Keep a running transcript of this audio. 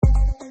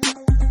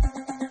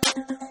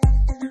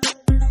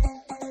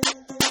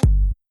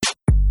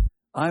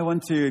I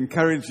want to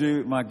encourage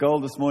you. My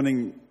goal this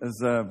morning is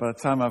by the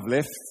time I've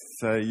left,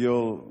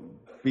 you'll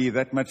be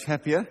that much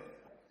happier.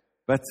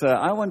 But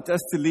I want us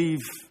to leave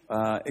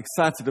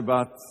excited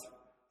about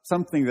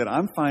something that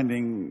I'm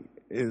finding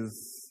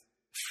is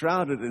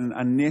shrouded in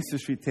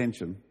unnecessary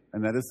tension,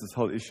 and that is this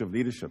whole issue of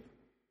leadership.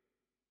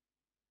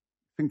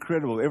 It's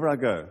incredible. Wherever I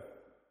go,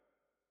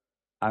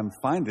 I'm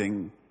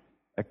finding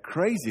a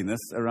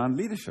craziness around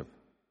leadership.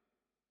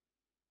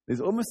 There's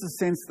almost a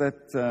sense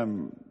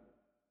that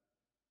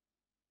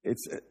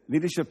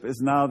leadership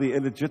is now the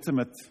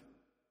illegitimate,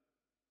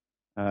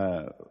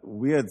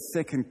 weird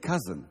second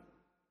cousin.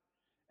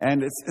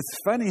 And it's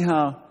funny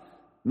how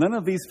none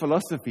of these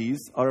philosophies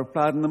are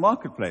applied in the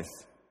marketplace.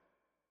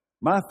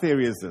 My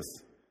theory is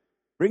this: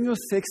 bring your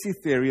sexy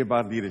theory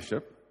about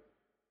leadership,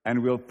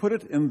 and we'll put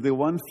it in the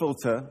one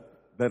filter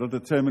that'll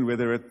determine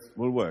whether it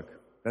will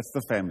work. That's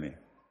the family.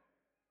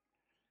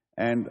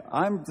 And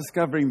I'm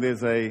discovering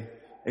there's a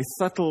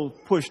subtle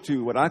push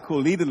to what I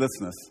call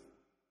leaderlessness.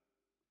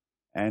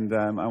 And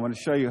I want to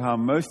show you how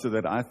most of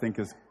it, I think,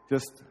 is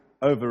just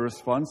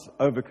over-response,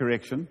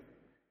 over-correction,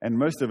 and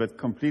most of it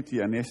completely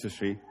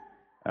unnecessary,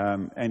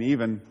 and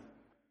even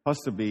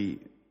possibly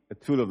a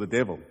tool of the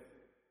devil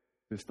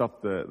to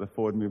stop the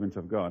forward movement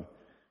of God.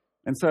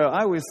 And so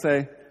I always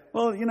say,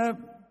 well,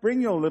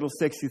 bring your little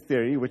sexy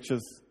theory, which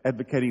is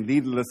advocating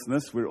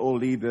leaderlessness. We're all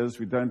leaders.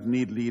 We don't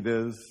need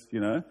leaders,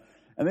 And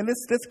then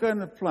let's go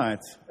and apply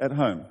it at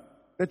home.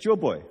 That's your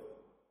boy.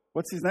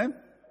 What's his name?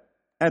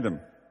 Adam.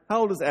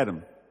 How old is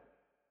Adam?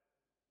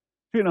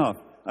 3.5.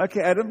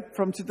 Okay, Adam,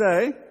 from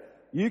today,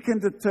 you can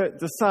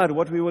decide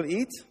what we will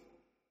eat,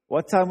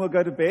 what time we'll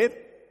go to bed.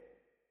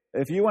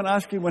 If you want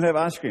ice cream, we'll have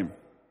ice cream. Do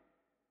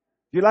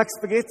you like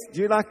spaghetti?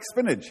 Do you like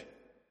spinach?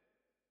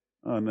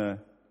 Oh, no.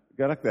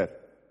 Go like that.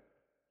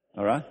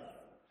 All right?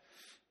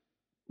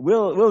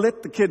 We'll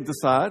let the kid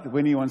decide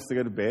when he wants to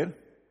go to bed.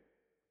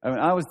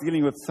 I was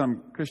dealing with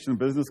some Christian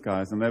business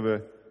guys, and they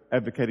were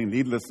advocating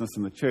leaderlessness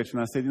in the church.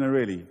 And I said,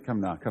 really,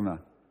 come now.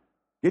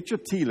 Get your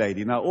tea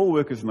lady. Now, all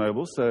work is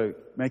noble, so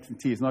making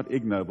tea is not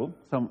ignoble.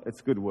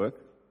 It's good work.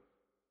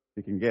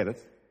 You can get it.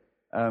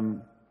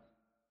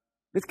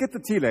 Let's get the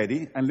tea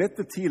lady, and let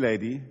the tea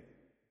lady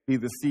be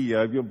the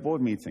CEO of your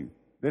board meeting.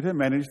 Let her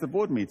manage the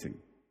board meeting.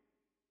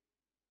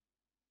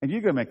 And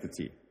you go make the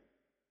tea.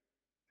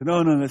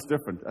 No, that's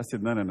different. I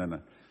said, no.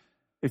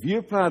 If you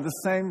apply the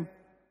same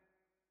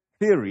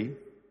theory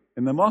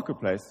in the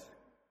marketplace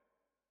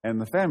and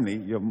the family,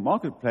 your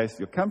marketplace,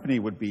 your company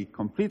would be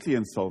completely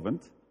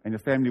insolvent, and your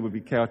family would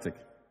be chaotic.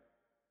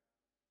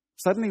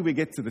 Suddenly we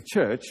get to the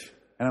church,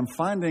 and I'm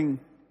finding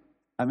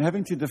I'm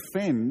having to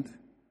defend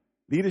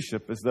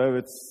leadership as though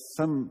it's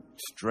some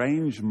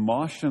strange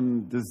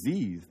Martian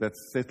disease that's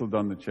settled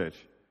on the church.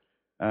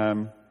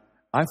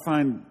 I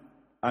find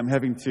I'm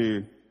having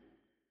to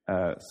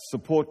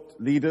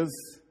support leaders.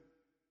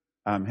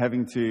 I'm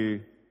having to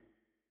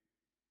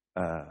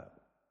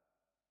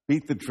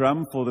beat the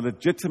drum for the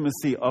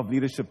legitimacy of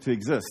leadership to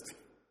exist.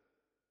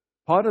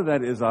 Part of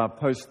that is our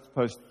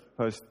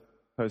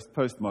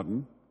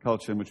postmodern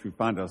culture in which we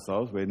find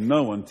ourselves, where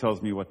no one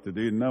tells me what to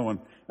do. No one.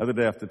 The other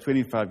day, after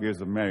 25 years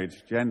of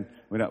marriage, Jan,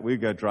 we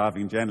go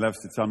driving. Jan loves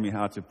to tell me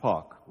how to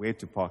park, where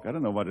to park. I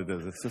don't know what it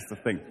is. It's just a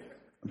thing.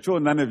 I'm sure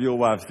none of your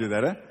wives do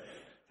that, eh?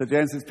 So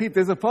Jan says, Pete,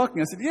 there's a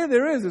parking. I said, yeah,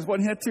 there is. There's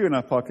one here too, and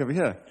I park over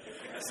here.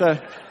 So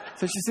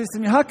she says to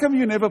me, how come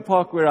you never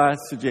park where I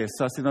suggest?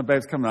 So I said, no,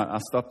 babes, come on. I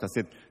stopped. I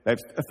said,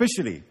 babes,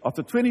 officially,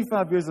 after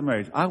 25 years of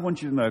marriage, I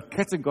want you to know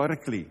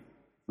categorically,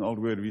 an old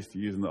word we used to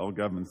use in the old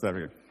government South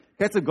Africa.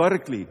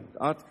 Categorically,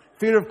 out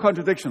fear of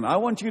contradiction, I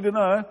want you to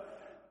know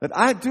that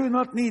I do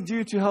not need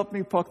you to help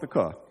me park the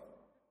car.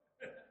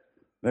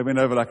 They went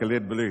over like a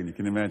lead balloon, you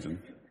can imagine.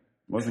 It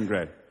wasn't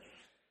great.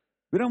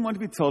 We don't want to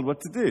be told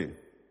what to do.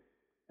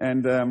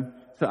 And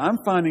so I'm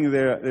finding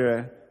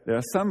there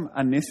are some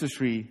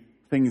unnecessary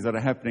things that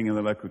are happening in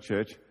the local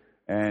church,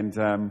 and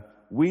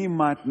we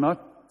might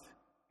not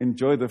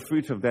enjoy the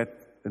fruit of that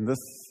in this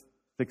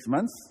 6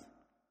 months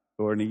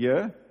or in a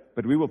year,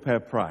 but we will pay a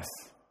price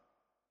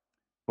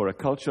for a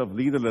culture of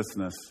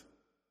leaderlessness.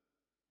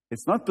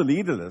 It's not the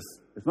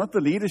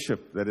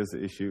leadership that is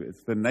the issue.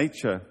 It's the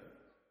nature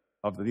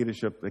of the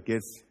leadership that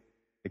gets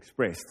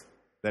expressed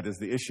that is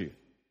the issue.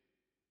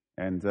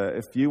 And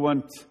if you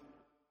want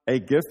a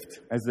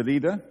gift as a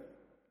leader,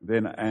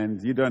 and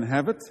you don't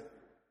have it,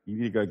 you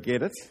need to go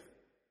get it.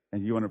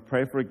 And you want to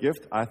pray for a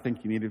gift, I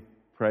think you need to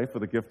pray for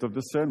the gift of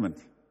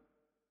discernment.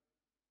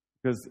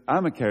 Because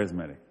I'm a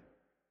charismatic.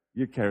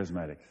 You're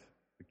charismatics.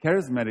 The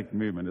charismatic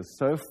movement is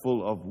so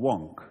full of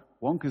wonk.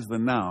 Wonk is the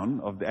noun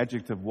of the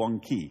adjective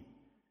wonky.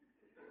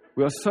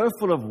 We are so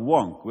full of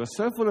wonk. We're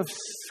so full of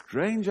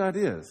strange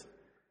ideas.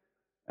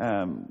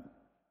 And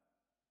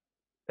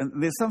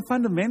there's some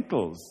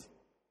fundamentals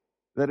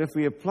that if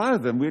we apply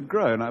them, we'd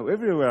grow. And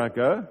everywhere I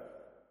go,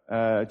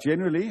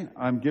 generally,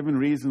 I'm given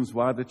reasons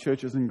why the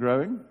church isn't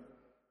growing.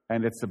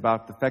 And it's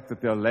about the fact that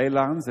there are ley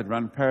lines that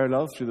run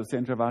parallel through the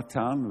center of our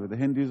town, where the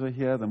Hindus are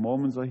here, the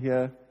Mormons are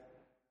here,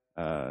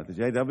 the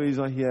JWs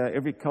are here,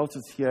 every cult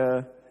is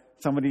here.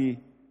 Somebody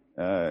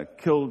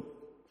killed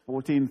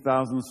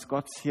 14,000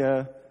 Scots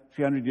here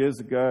 300 years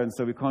ago, and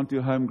so we can't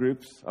do home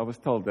groups. I was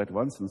told that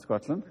once in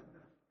Scotland.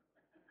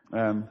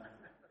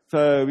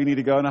 So we need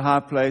to go in a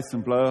high place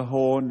and blow a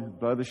horn,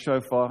 blow the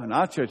shofar. In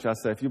our church, I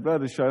say, if you blow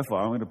the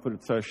shofar, I'm going to put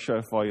it so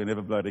shofar you'll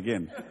never blow it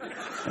again.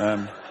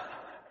 I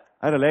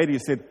had a lady who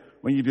said,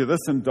 when you do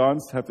this and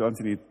dance, have to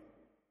answer any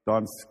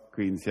dance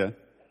queens here.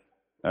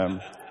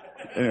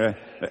 Anyway,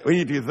 when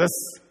you do this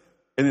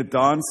in a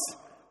dance,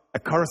 a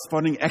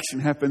corresponding action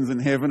happens in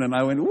heaven. And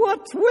I went,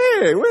 what?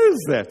 Where? Where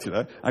is that? You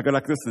know, I go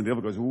like this, and the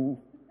devil goes, ooh.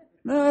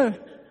 No,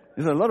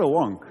 there's a lot of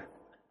wonk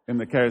in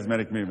the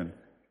charismatic movement.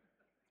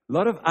 A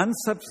lot of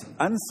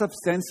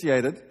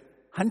unsubstantiated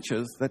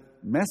hunches that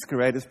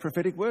masquerade as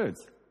prophetic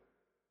words.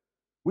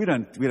 We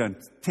don't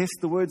test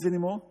the words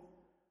anymore.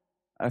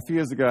 A few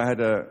years ago, I had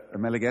a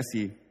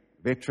Malagasy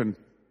veteran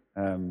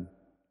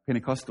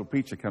Pentecostal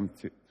preacher come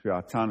through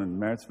our town in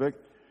Maritzburg.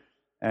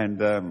 And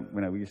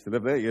when we used to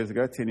live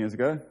there 10 years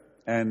ago.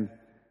 And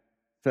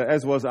so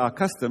as was our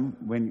custom,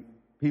 when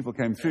people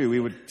came through, we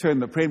would turn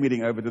the prayer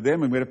meeting over to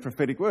them and we had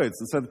prophetic words.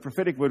 And so the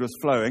prophetic word was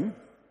flowing.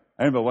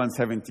 I remember once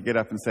having to get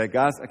up and say,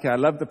 guys, okay, I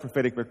love the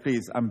prophetic, but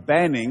please, I'm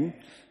banning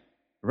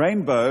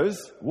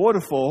rainbows,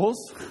 waterfalls,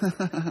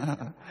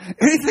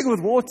 anything with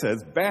water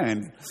is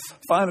banned.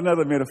 Find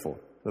another metaphor.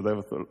 So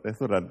they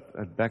thought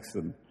I'd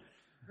backslidden.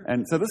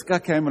 And so this guy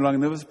came along,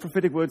 and there was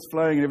prophetic words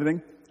flowing and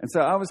everything. And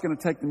so I was going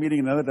to take the meeting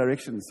in another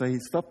direction. So he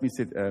stopped me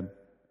and said,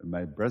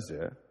 my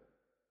brother,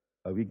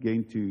 are we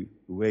going to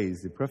weigh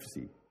the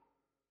prophecy?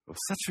 It was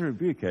such a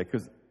rebuke,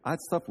 because I'd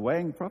stopped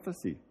weighing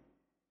prophecy.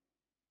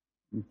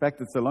 In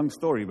fact, it's a long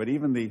story, but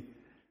even the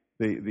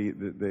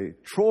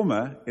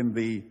trauma in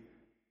the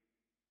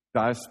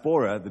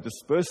diaspora, the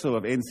dispersal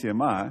of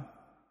NCMI,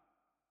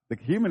 the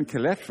human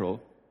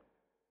collateral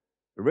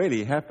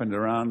really happened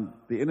around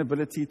the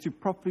inability to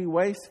properly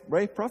weigh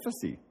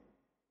prophecy.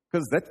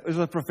 Because that is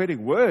a prophetic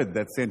word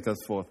that sent us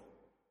forth.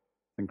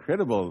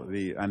 Incredible,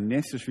 the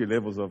unnecessary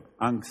levels of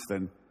angst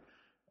and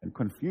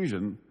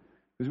confusion,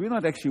 because we're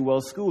not actually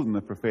well schooled in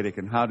the prophetic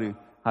and how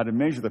to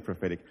measure the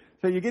prophetic.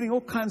 So you're getting all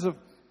kinds of,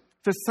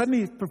 so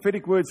suddenly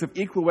prophetic words have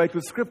equal weight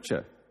with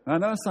Scripture. Now, I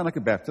know I sound like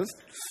a Baptist,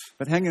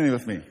 but hang in there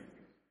with me.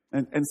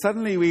 And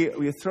suddenly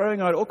we're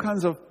throwing out all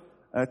kinds of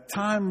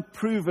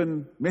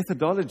time-proven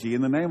methodology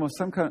in the name of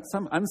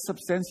some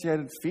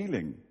unsubstantiated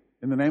feeling,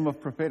 in the name of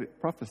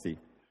prophecy,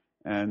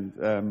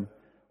 and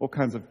all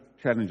kinds of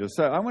challenges.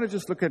 So I want to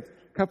just look at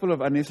a couple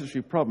of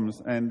unnecessary problems.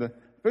 And the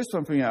first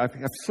one for me, I've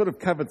sort of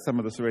covered some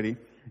of this already,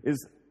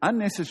 is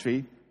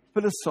unnecessary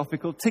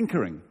philosophical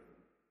tinkering.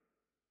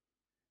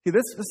 See,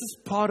 this is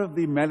part of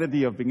the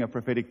malady of being a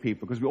prophetic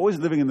people, because we're always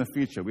living in the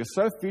future. We're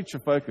so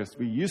future-focused,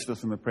 we're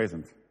useless in the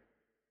present.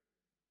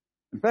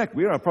 In fact,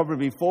 we are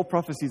probably 4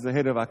 prophecies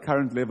ahead of our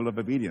current level of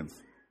obedience.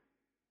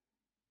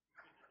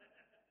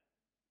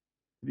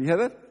 Did you hear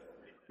that?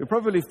 We're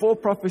probably 4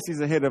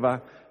 prophecies ahead of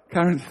our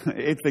current,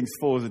 Ed thinks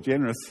 4 is a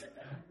generous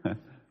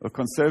or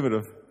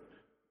conservative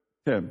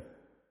term.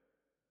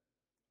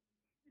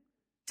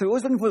 So we're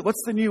always looking for,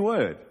 what's the new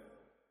word?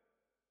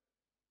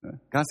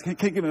 Guys, can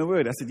you give me a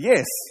word? I said,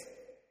 yes.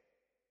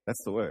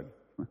 That's the word.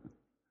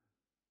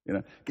 You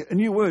know, get a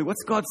new word.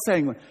 What's God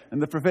saying?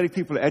 And the prophetic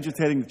people are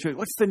agitating the church.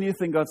 What's the new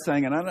thing God's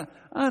saying? And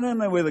I don't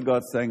know whether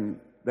God's saying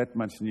that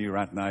much new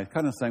right now. He's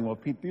kind of saying, well,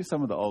 Pete, do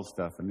some of the old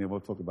stuff, and then we'll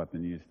talk about the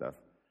new stuff.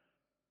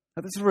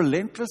 But this is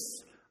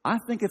relentless. I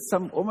think it's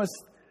almost,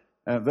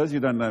 those of you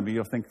who don't know me,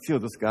 you'll think, "Phew,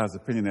 this guy's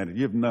opinionated."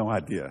 You have no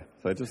idea.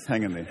 So just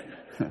hang in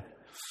there.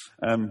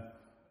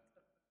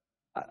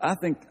 I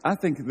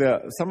think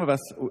there some of us,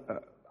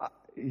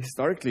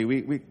 historically,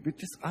 we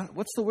just,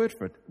 what's the word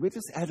for it? We're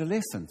just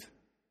adolescent.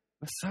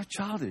 We're so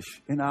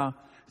childish in our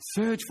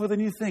search for the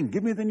new thing.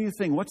 Give me the new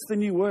thing. What's the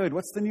new word?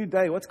 What's the new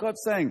day? What's God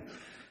saying?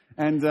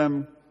 And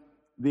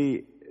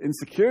the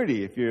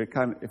insecurity, if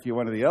you're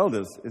one of the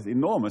elders, is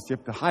enormous. You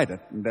have to hide it,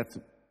 and that's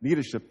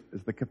leadership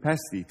is the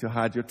capacity to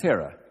hide your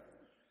terror.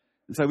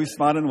 And so we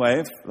smile and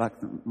wave, like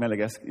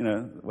Madagascar,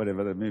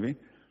 whatever the movie.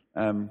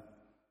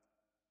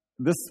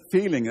 This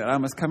feeling that I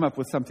must come up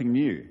with something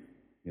new.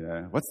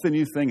 What's the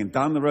new thing? And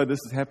down the road, this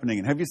is happening.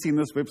 And have you seen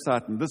this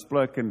website? And this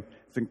bloke, and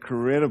it's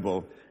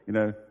incredible.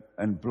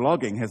 And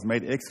blogging has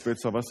made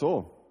experts of us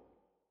all.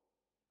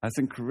 That's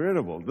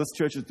incredible. This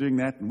church is doing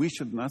that, and we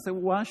shouldn't. I say,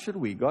 well, why should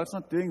we? God's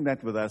not doing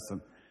that with us.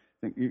 And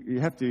you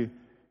have to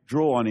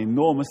draw on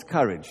enormous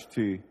courage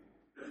to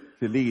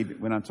lead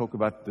when I talk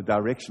about the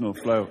directional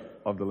flow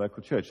of the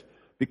local church,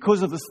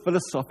 because of this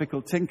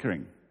philosophical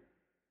tinkering.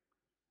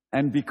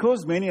 And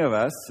because many of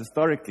us,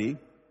 historically,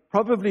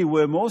 probably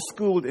were more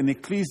schooled in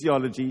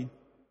ecclesiology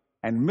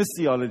and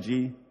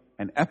missiology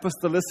and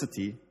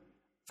apostolicity,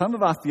 some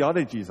of our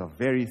theologies are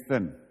very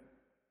thin.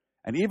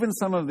 And even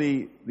some of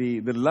the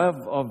love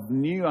of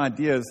new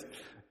ideas,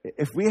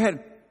 if we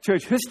had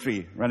church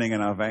history running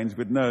in our veins,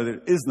 we'd know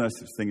there is no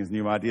such thing as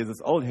new ideas.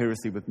 It's old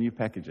heresy with new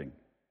packaging.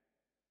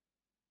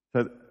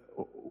 So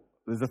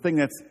there's a thing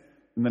that's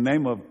in the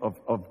name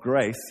of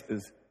grace,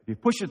 is if you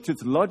push it to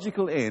its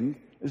logical end,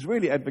 is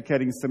really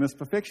advocating sinner's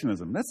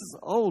perfectionism. That's as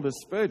old as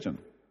Spurgeon.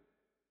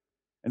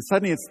 And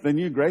suddenly it's the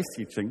new grace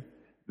teaching,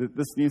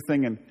 this new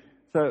thing. And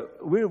so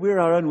we're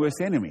our own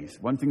worst enemies,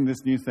 wanting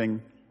this new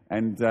thing.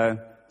 And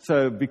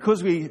so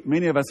because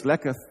many of us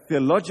lack a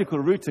theological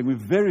rooting, we're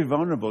very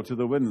vulnerable to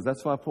the winds.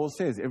 That's why Paul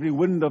says, every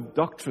wind of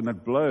doctrine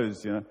that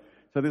blows,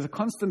 So there's a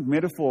constant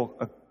metaphor,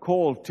 a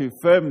call to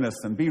firmness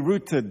and be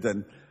rooted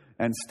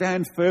and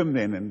stand firm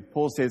then. And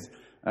Paul says,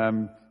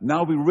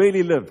 now we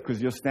really live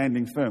because you're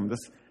standing firm.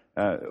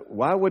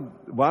 Why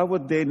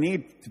would there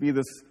need to be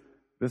this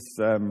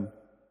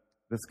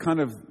kind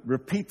of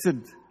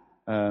repeated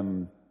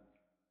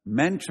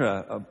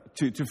mantra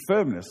to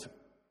firmness?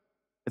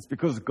 It's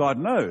because God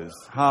knows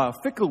how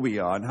fickle we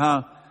are and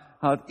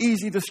how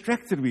easy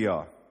distracted we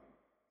are.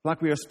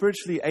 Like we are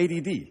spiritually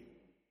ADD.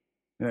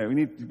 We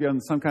need to be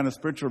on some kind of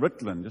spiritual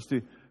Ritalin just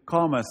to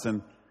calm us.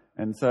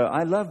 And so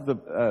I love the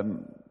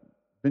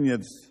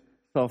Vineyard's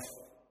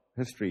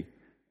self-history.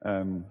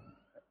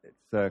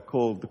 It's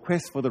called The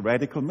Quest for the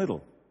Radical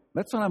Middle.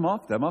 That's what I'm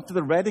after. I'm after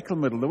the radical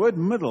middle. The word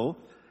middle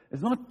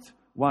is not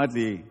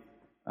widely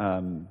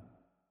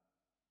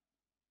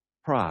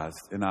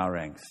prized in our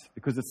ranks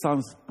because it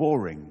sounds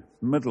boring.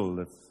 It's middle,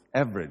 it's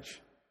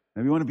average.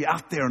 And we want to be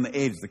out there on the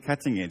edge, the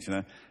cutting edge,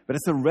 But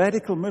it's a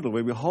radical middle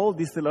where we hold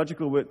these the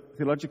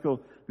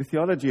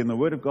theology and the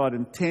Word of God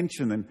in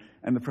tension,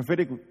 and the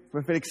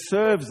prophetic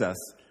serves us.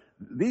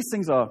 These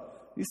things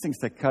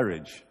take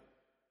courage.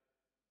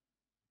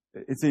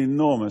 It's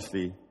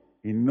enormously,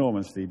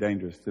 enormously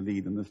dangerous to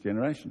lead in this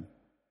generation.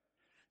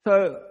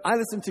 So I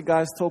listen to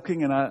guys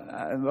talking, and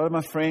a lot of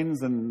my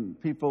friends and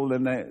people,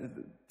 and they're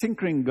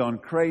tinkering, gone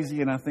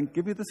crazy, and I think,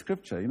 give me the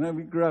scripture.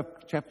 We grew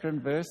up chapter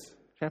and verse.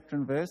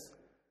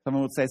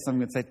 Someone would say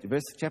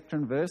verse, chapter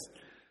and verse.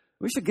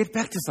 We should get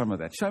back to some of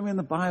that. Show me in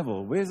the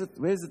Bible. Where's it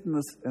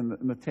in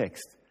the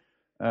text?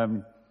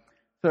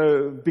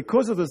 So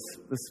because of this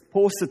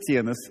paucity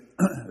and this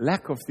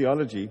lack of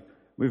theology,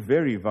 we're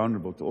very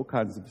vulnerable to all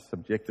kinds of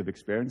subjective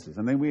experiences.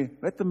 And then we're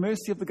at the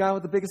mercy of the guy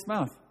with the biggest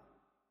mouth,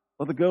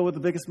 or the girl with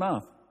the biggest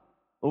mouth,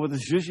 or with the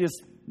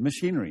zhuzhiest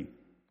machinery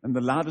and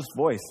the loudest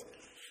voice.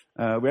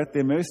 We're at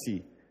their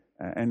mercy.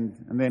 And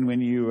then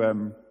when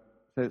you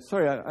say,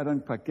 sorry, I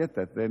don't quite get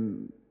that,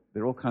 then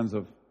there are all kinds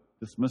of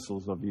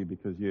dismissals of you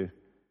because you're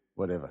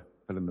whatever,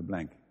 fill in the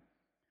blank.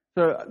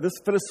 So this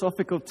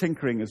philosophical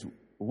tinkering is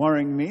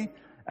worrying me,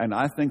 and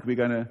I think we're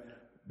going to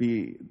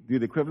do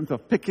the equivalent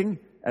of picking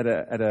at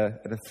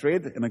a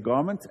thread in a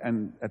garment,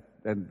 and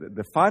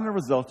the final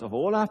result of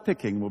all our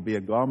picking will be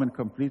a garment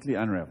completely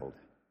unraveled.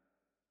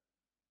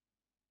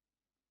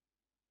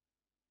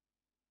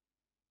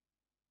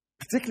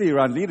 Particularly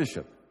around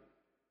leadership.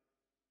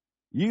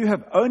 You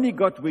have only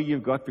got where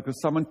you've got because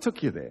someone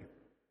took you there.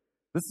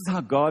 This is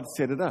how God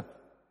set it up.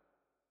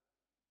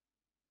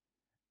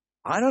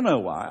 I don't know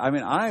why. I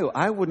mean,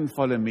 I wouldn't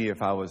follow me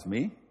if I was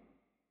me.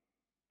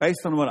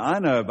 Based on what I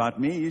know about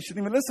me, you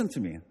shouldn't even listen to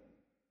me.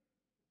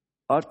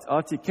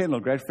 R.T. Kendall,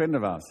 a great friend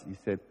of ours, he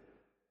said,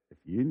 if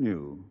you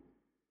knew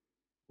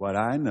what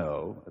I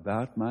know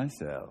about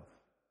myself,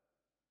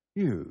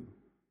 you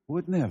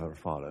would never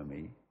follow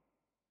me.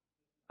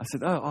 I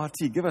said, oh,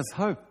 R.T., give us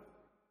hope.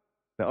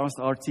 They asked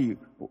R.T.,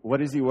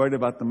 what is he worried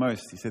about the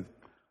most? He said,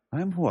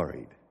 I'm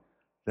worried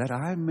that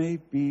I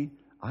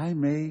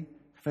may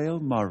fail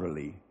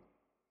morally.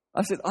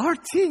 I said,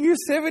 R.T., you're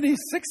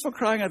 76 for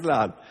crying out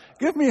loud.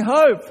 Give me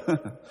hope.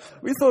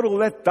 We thought all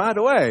that died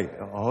away.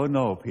 Oh,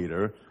 no,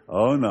 Peter.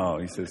 Oh, no,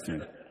 he says to me.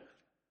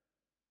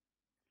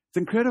 It's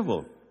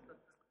incredible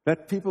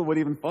that people would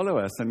even follow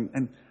us.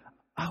 And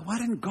why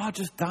didn't God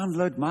just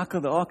download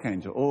Michael the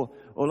Archangel?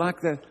 Or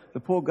like the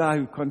poor guy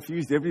who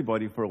confused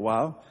everybody for a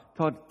while,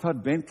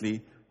 Todd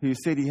Bentley, who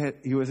said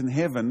he was in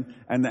heaven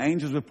and the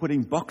angels were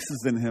putting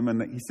boxes in him.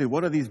 And he said,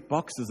 what are these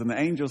boxes? And the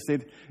angel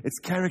said, it's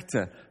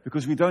character,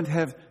 because we don't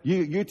have,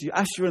 you to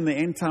usher in the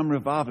end time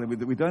revival.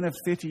 We don't have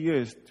 30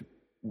 years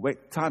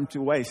time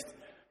to waste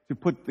to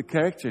put the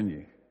character in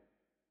you.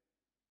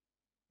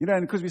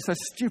 And because we're so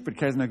stupid,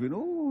 Kaz and I go,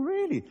 oh,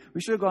 really?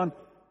 We should have gone,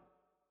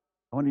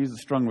 I want to use a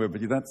strong word,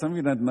 but some of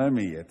you don't know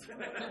me yet.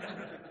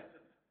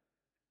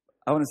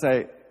 I want to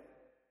say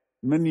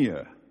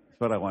manure.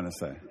 What I want to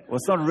say. Well,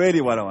 it's not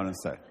really what I want to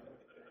say. So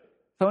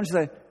I want you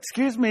to say,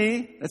 excuse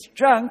me, it's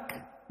junk.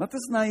 Not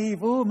this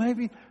naive,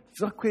 maybe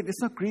let's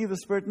not grieve the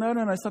Spirit. No,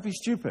 stop being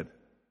stupid.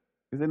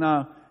 Because in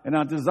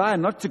our desire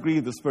not to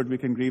grieve the Spirit, we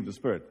can grieve the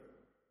Spirit.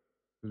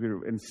 Because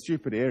we're in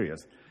stupid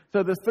areas.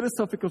 So the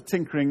philosophical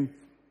tinkering,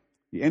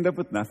 you end up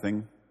with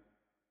nothing.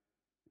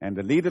 And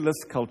a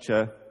leaderless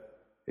culture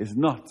is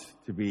not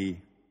to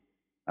be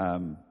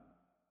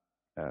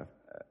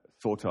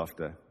sought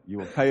after. You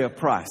will pay a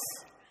price.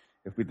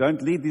 If we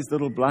don't lead these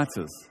little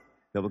blighters,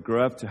 they will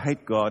grow up to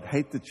hate God,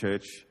 hate the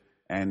church,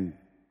 and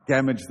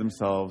damage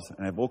themselves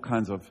and have all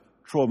kinds of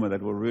trauma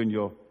that will ruin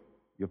your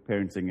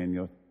parenting in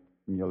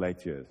your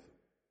late years.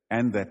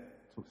 And that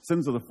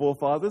sins of the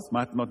forefathers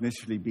might not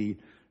necessarily be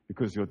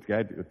because your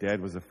dad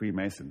was a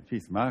Freemason.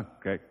 Geez, my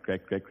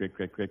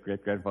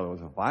great-great-great-great-great-great-grandfather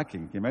was a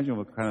Viking. Can you imagine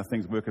what kind of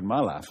things work in my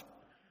life?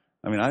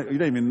 I mean, you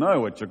don't even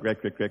know what your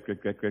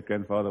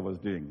great-great-great-great-great-grandfather was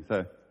doing.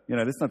 So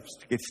let's not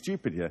get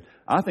stupid here.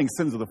 I think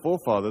sins of the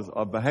forefathers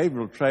are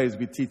behavioral traits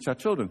we teach our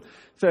children.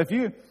 So if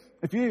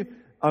you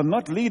are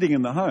not leading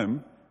in the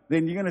home,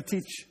 then you're going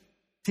to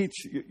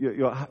teach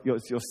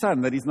your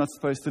son that he's not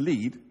supposed to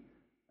lead.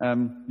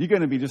 You're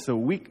going to be just a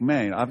weak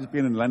man. I've just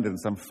been in London,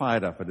 so I'm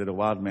fired up. I did a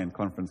wild man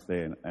conference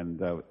there,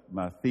 and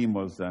my theme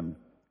was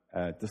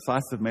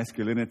decisive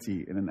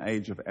masculinity in an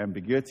age of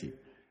ambiguity.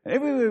 And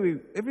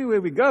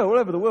everywhere we go, all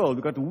over the world,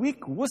 we've got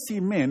weak,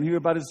 wussy men who are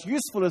about as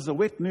useful as a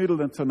wet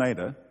noodle in a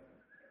tornado,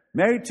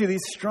 married to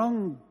these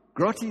strong,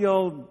 grotty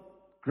old,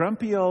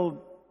 grumpy old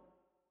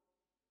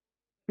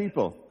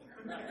people.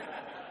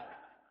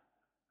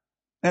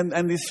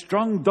 And this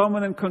strong,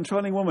 dominant,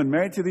 controlling woman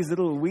married to these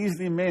little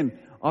Weasley men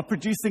are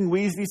producing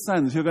Weasley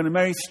sons who are going to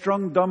marry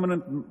strong,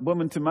 dominant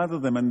women to mother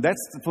them. And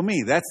for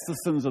me, that's the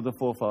sins of the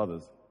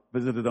forefathers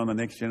visited on the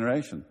next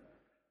generation.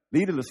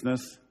 Leaderlessness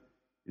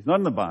is not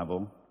in the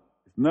Bible.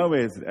 It's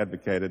nowhere is it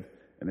advocated.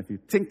 And if you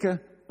tinker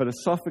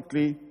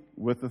philosophically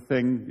with the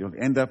thing, you'll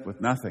end up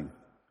with nothing.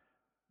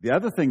 The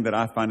other thing that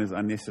I find is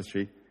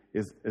unnecessary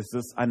is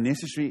this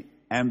unnecessary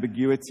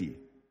ambiguity.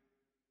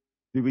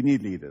 Do we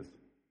need leaders?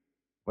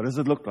 What does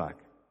it look like?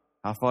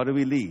 How far do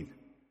we lead?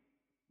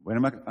 When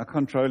am I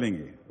controlling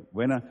you?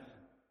 When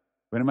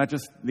am I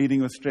just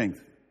leading with strength?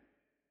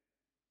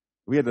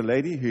 We had a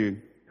lady who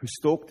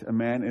stalked a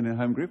man in her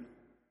home group.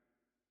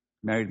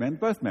 Married man,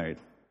 both married.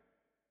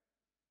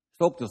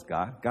 Stalked this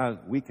guy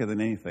weaker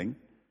than anything,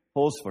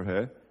 falls for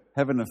her,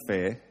 have an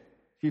affair.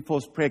 She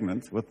falls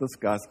pregnant with this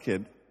guy's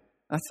kid.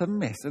 That's a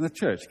mess in a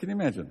church. Can you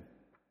imagine?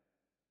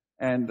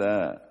 And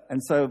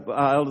so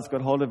our elders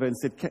got hold of her and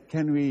said,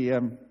 Can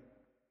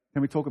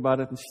we talk about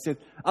it? And she said,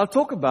 I'll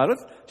talk about it.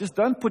 Just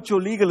don't put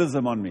your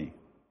legalism on me.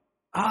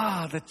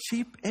 The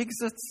cheap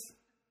exits.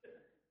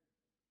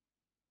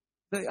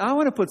 I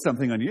want to put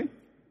something on you.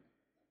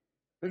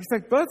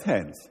 Expect both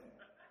hands.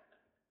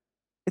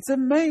 It's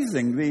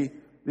amazing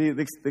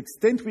the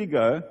extent we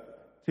go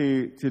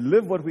to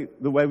live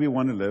the way we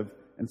want to live.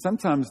 And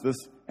sometimes this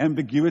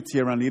ambiguity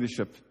around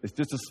leadership is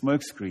just a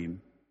smokescreen,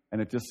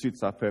 and it just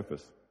suits our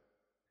purpose.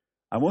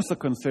 I'm also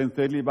concerned,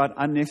 thirdly, about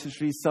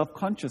unnecessary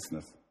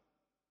self-consciousness.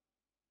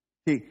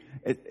 See,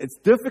 it's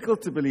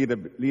difficult to be a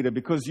leader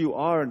because you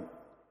are an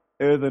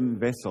earthen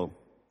vessel,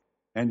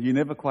 and you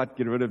never quite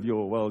get rid of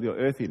your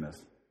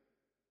earthiness.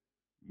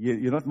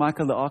 You're not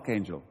Michael the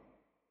Archangel.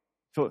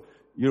 So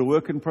you're a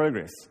work in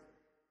progress.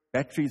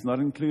 Batteries not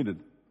included.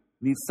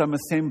 Needs some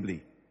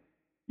assembly.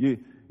 You're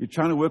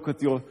trying to work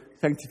with your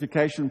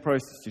sanctification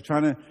process. You're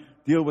trying to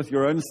deal with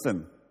your own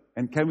sin.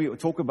 And can we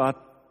talk about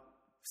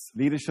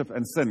leadership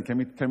and sin?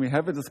 Can we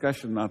have a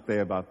discussion out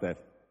there about that?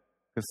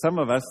 Because some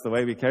of us, the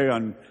way we carry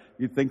on,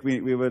 you'd think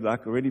we were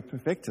like already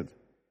perfected.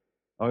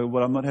 Oh,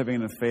 well, I'm not having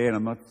an affair,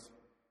 and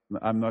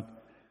I'm not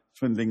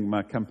swindling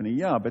my company.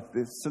 Yeah, but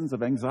there's sins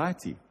of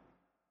anxiety.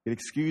 Get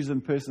excused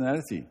in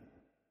personality.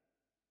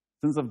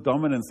 Sins of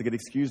dominance that get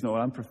excused. No,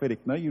 I'm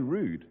prophetic. No, you're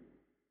rude.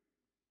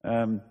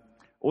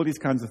 All these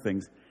kinds of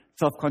things.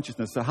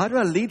 Self-consciousness. So how do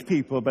I lead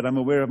people, but I'm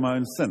aware of my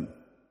own sin?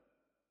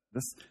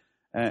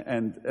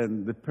 And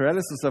the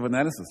paralysis of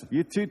analysis. If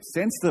you're too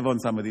sensitive on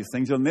some of these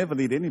things, you'll never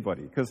lead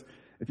anybody. Because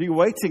if you're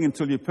waiting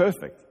until you're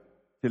perfect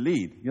to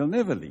lead, you'll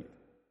never lead.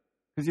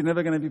 Because you're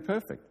never going to be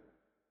perfect.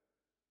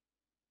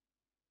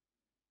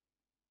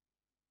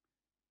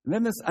 And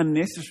then this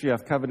unnecessary,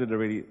 I've covered it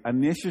already,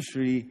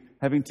 unnecessary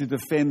having to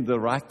defend the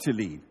right to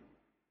lead.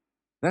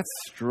 That's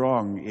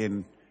strong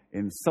in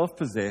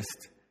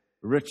self-possessed,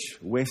 rich,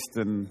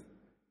 Western,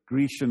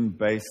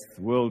 Grecian-based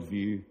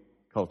worldview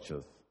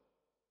cultures.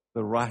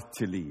 The right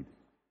to lead.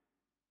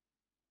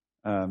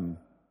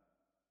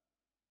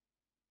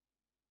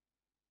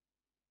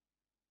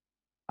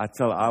 I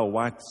tell our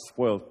white,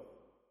 spoiled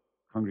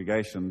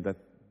congregation that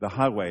the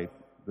highway,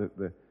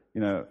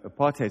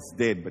 apartheid's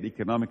dead, but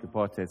economic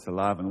apartheid's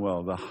alive and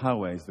well. The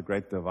highway is the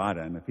great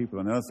divider, and the people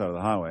on the other side of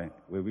the highway,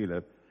 where we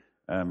live,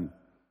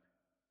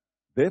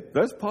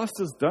 those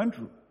pastors don't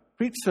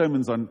preach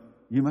sermons on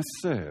you must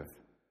serve.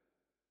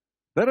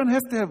 They don't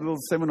have to have little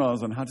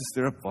seminars on how to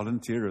stir up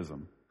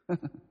volunteerism.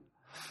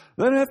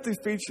 They don't have to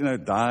preach,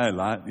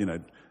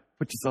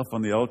 put yourself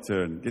on the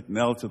altar and get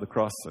nailed to the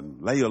cross and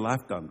lay your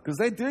life down. Because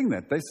they're doing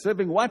that. They're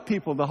serving white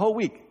people the whole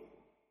week.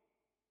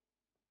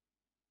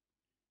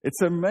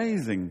 It's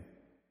amazing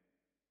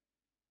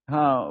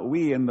how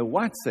we in the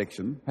white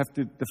section have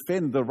to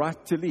defend the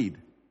right to lead.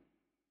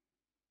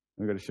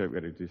 We've got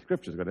to do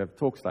scriptures. We've got to have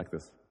talks like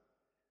this.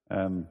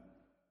 And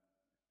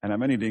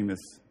I'm only doing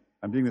this.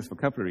 I'm doing this for a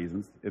couple of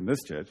reasons in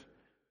this church,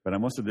 but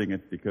I'm also doing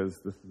it because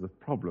this is a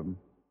problem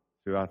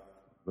throughout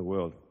the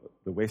world,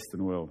 the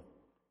Western world.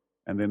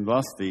 And then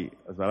lastly,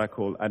 is what I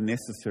call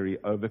unnecessary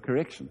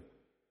overcorrection.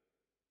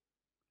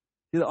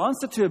 See, the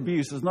answer to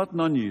abuse is not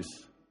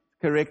non-use,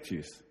 correct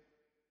use.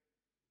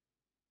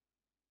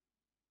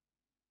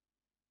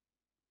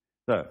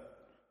 So,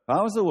 if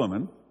I was a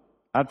woman,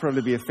 I'd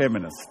probably be a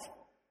feminist.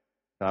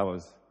 If I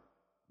was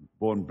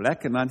born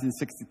black in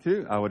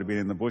 1962, I would have been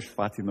in the bush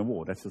fighting the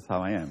war. That's just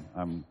how I am.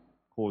 I'm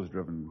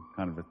cause-driven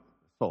kind of a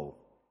soul.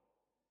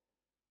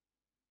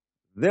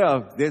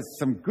 there's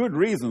some good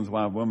reasons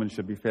why women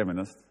should be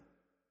feminists,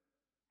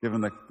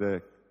 given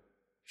the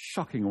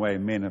shocking way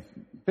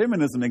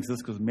feminism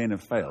exists because men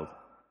have failed.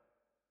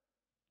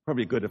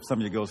 Probably good if some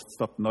of you girls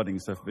stopped nodding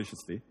so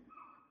viciously.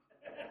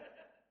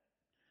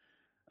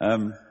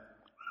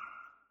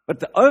 But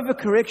the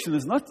overcorrection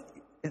is not,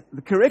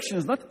 the correction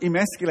is not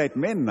emasculate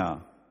men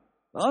now.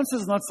 The answer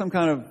is not some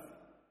kind of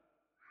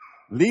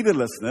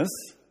leaderlessness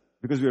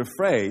because we're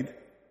afraid.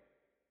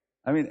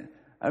 I mean,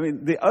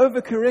 the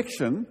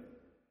overcorrection,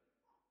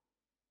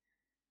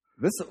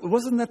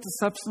 wasn't that the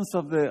substance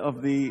of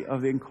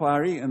the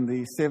inquiry in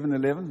the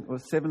 7/11 or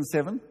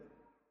 7/7?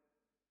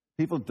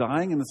 People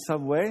dying in the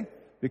subway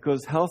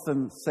because health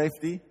and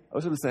safety, I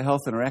was going to say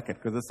health and racket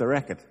because it's a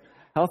racket.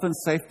 Health and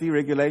safety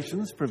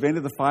regulations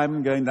prevented the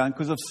firemen going down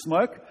because of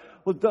smoke.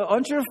 Well,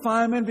 aren't you a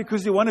fireman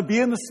because you want to be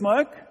in the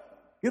smoke?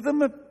 Give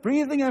them a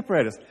breathing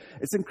apparatus.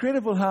 It's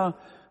incredible how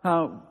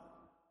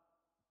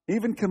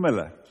even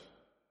Camilla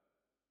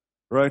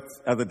wrote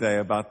the other day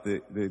about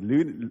the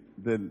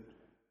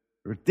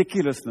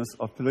ridiculousness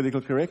of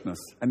political correctness.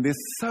 And there's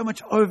so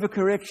much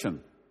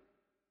overcorrection.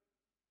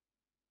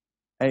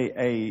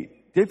 A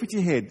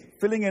deputy head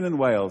filling in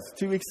Wales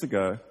 2 weeks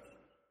ago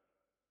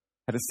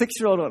had a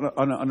 6-year-old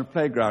on a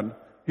playground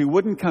who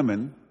wouldn't come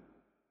in.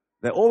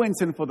 They all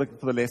went in for the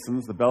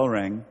lessons. The bell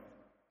rang.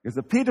 There's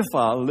a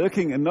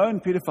known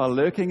pedophile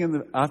lurking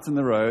out in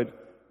the road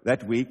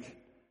that week.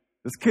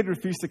 This kid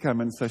refused to come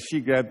in, so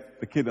she grabbed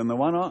the kid on the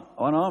one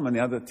arm, and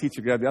the other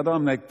teacher grabbed the other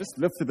arm. They just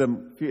lifted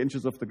him a few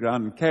inches off the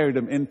ground and carried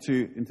him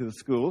into the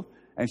school,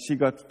 and she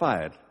got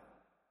fired.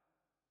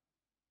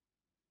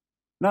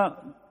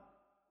 Now,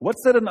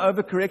 what's that an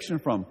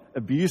overcorrection from?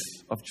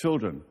 Abuse of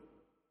children.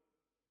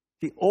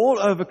 See, all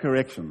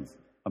overcorrections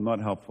are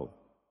not helpful.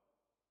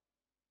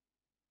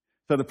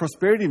 So the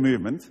prosperity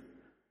movement,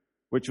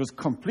 which was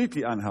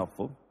completely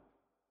unhelpful,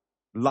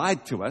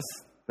 lied to us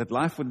that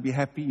life would be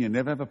happy, you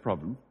never have a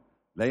problem.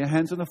 Lay your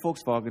hands on a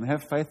Volkswagen,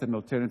 have faith, and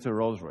it'll turn into a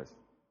Rolls Royce.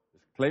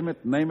 Just claim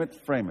it, name it,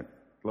 frame it.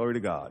 Glory to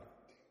God.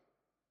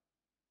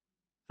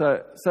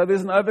 So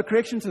there's an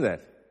overcorrection to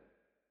that.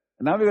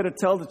 And now we've got to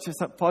tell the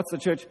parts of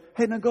the church,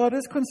 hey, now God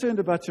is concerned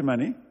about your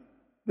money.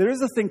 There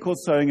is a thing called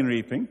sowing and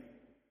reaping.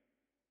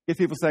 Get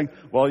people saying,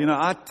 well,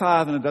 I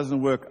tithe and it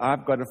doesn't work.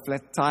 I've got a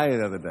flat tire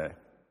the other day.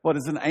 What,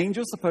 is an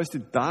angel supposed to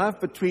dive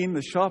between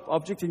the sharp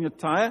object in your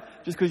tire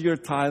just because you're a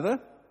tither?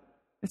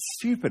 It's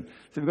stupid.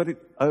 So we've got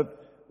to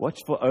watch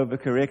for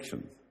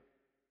overcorrections.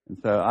 And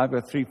so I've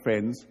got 3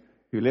 friends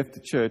who left the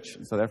church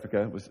in South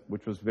Africa,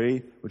 which was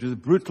a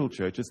brutal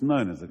church. It's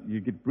known as it. You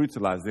get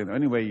brutalized there. The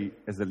only way,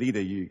 as a leader,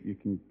 you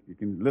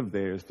can live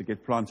there is to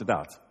get planted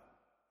out.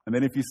 And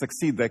then if you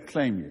succeed, they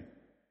claim you.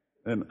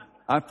 And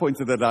I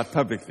pointed that out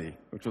publicly,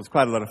 which was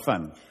quite a lot of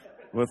fun,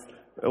 with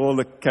all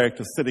the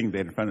characters sitting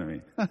there in front of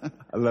me.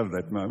 I love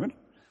that moment.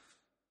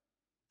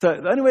 So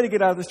the only way to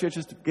get out of this church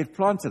is to get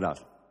planted out.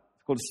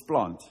 It's called a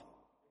splant.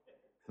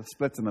 The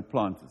split in the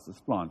plant is a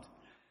splant.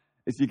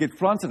 Is you get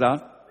planted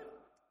out,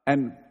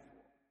 and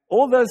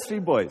all those 3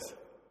 boys,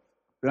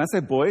 when I say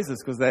boys,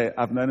 it's because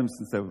I've known them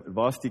since they were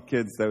varsity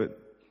kids.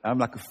 I'm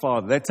like a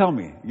father. They tell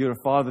me, you're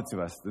a father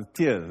to us. The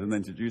tears, and they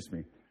introduced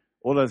me.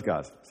 All those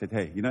guys said,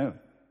 hey,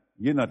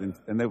 you're not in,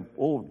 and they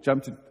all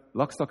jumped in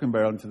lock, stock, and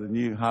barrel into the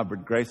new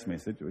hybrid grace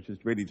message, which is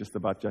really just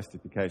about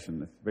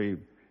justification. It's very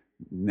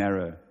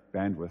narrow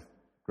bandwidth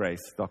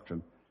grace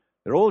doctrine.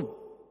 They're all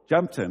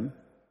jumped in,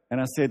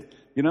 and I said,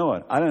 you know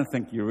what? I don't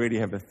think you really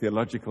have a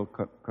theological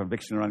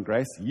conviction around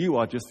grace. You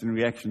are just in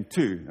reaction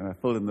to, and I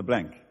filled in the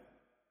blank,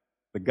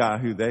 the guy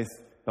who they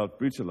felt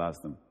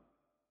brutalized them.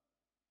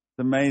 It's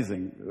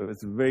amazing.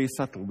 It's very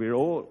subtle. We're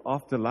all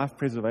after life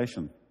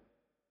preservation.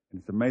 And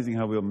it's amazing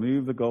how we'll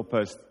move the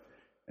goalpost.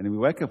 And then we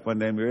wake up one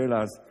day and we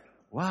realize,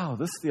 wow,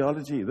 this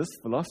theology, this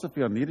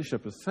philosophy on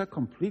leadership is so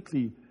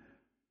completely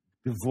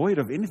devoid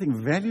of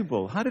anything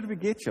valuable. How did we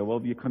get here? Well,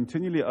 we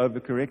continually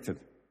overcorrected.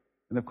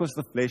 And of course,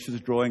 the flesh is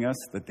drawing us,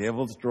 the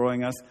devil's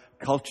drawing us,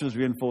 culture's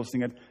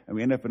reinforcing it, and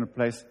we end up in a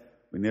place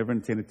we never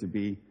intended to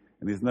be,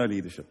 and there's no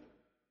leadership.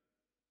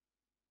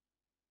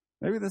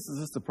 Maybe this is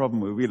just a problem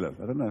where we live.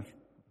 I don't know if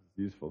it's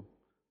useful.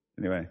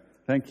 Anyway,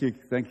 thank you,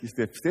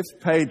 Steph. Steph's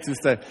paid to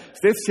stay.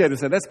 Steph's here to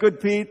say, that's good,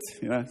 Pete.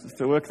 Just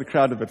to work the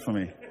crowd a bit for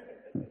me.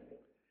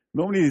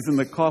 Normally he's in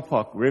the car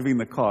park, revving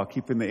the car,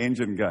 keeping the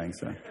engine going,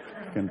 so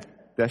I can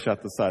dash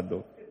out the side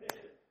door.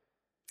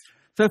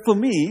 So for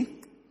me,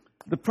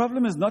 the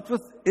problem is not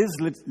with, is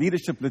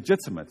leadership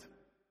legitimate?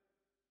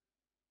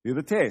 Do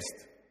the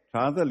test.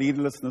 Try the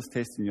leaderlessness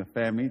test in your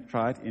family.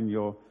 Try it in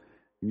your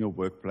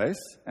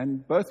workplace,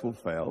 and both will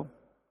fail.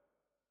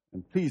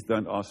 And please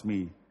don't ask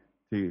me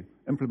to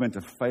implement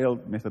a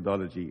failed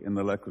methodology in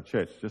the local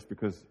church just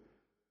because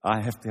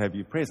I have to have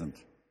you present.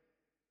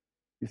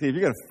 You see, if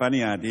you've got a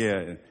funny idea,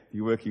 if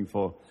you're working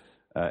for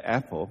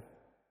Apple,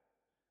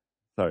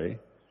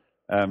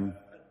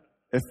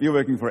 if you're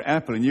working for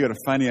Apple and you've got a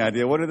funny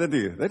idea, what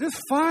do? They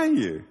just fire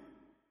you.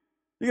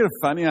 You got a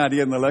funny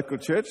idea in the local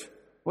church,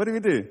 what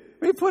do?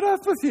 We put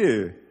up with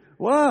you.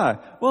 Why?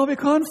 Well, we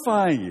can't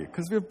fire you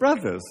because we're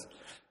brothers.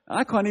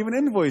 I can't even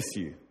invoice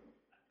you.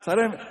 So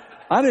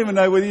I don't even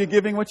know whether you're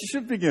giving what you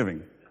should be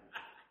giving.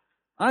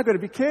 I've got to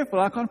be careful.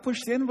 I can't push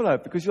the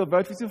envelope because you'll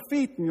vote with your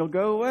feet and you'll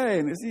go away.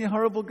 And isn't he a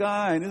horrible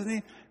guy? And isn't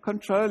he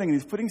controlling? And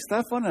he's putting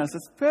stuff on us.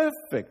 It's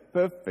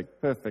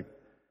perfect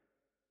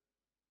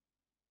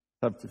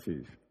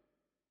subterfuge.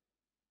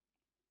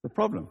 The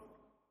problem.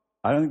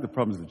 I don't think the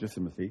problem is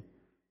legitimacy.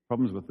 The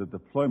problem is with the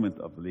deployment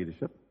of the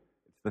leadership.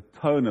 It's the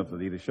tone of the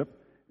leadership.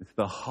 It's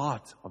the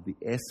heart of the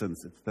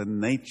essence. It's the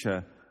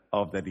nature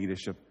of that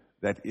leadership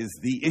that is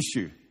the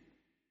issue.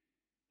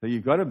 So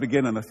you've got to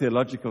begin on a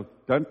theological.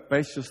 Don't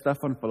base your stuff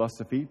on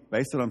philosophy.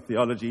 Base it on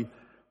theology.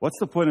 What's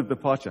the point of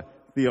departure?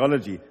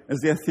 Theology. Is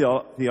there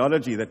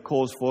theology that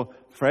calls for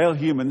frail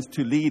humans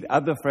to lead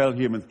other frail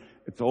humans?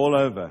 It's all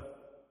over.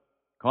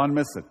 Can't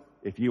miss it.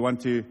 If you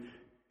want to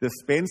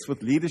dispense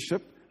with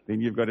leadership,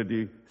 then you've got to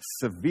do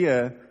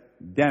severe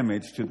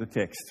damage to the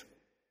text.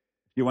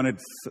 If you want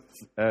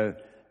to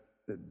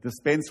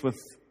dispense with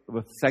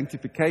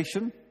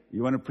sanctification,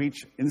 you want to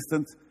preach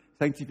instant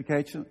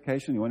sanctification,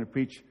 you want to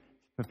preach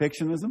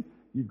perfectionism,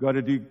 you've got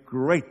to do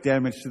great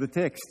damage to the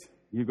text.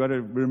 You've got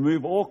to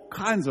remove all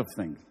kinds of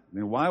things. I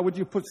mean, why would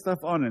you put stuff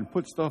on and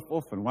put stuff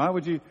off? And why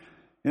would you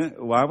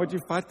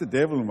fight the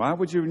devil? And why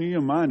would you renew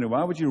your mind? And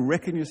why would you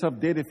reckon yourself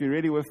dead if you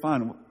really were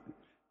fine?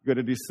 You've got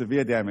to do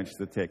severe damage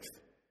to the text.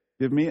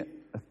 Give me a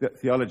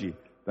theology.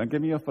 Don't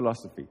give me your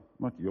philosophy.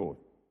 Not yours.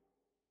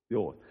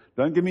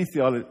 Don't give me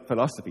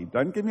philosophy.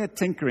 Don't give me a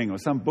tinkering or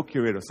some book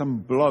you read or some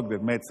blog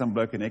that made some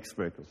bloke an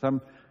expert or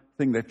some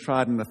thing they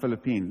tried in the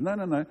Philippines.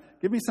 No.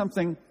 Give me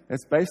something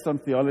that's based on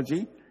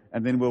theology,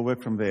 and then we'll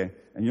work from there.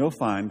 And you'll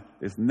find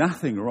there's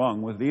nothing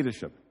wrong with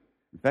leadership.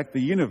 In fact,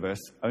 the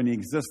universe only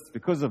exists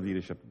because of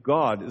leadership.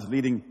 God is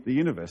leading the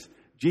universe.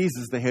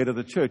 Jesus, the head of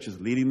the church, is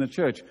leading the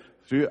church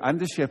through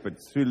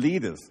under-shepherds, through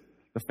leaders.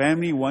 The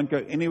family won't go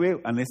anywhere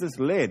unless it's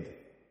led.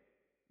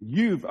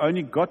 You've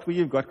only got where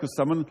you've got because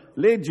someone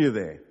led you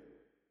there.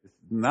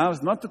 Now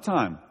is not the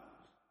time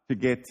to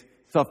get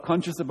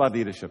self-conscious about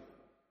leadership,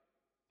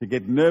 to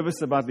get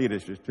nervous about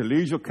leadership, to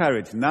lose your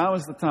courage. Now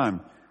is the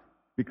time,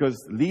 because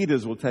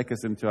leaders will take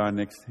us into our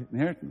next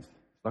inheritance.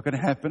 It's not going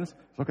to happen. It's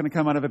not going to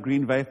come out of a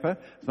green vapor.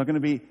 It's not going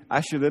to be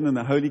ushered in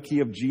the holy key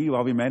of G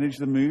while we manage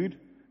the mood.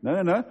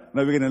 No.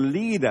 We're going to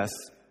lead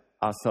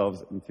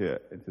ourselves into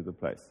the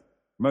place.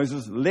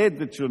 Moses led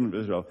the children of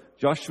Israel.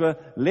 Joshua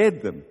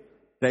led them.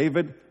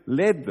 David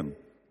led them.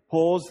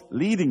 Paul's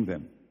leading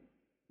them.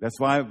 That's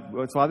why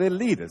they're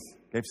leaders.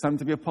 Gave some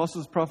to be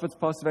apostles, prophets,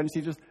 pastors, evangelists,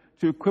 teachers,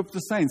 to equip the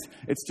saints.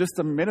 It's just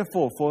a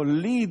metaphor for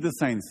lead the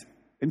saints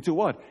into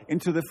what?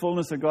 Into the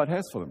fullness that God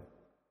has for them.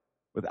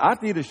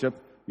 Without leadership,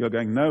 you're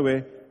going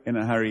nowhere in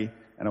a hurry.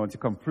 And I want to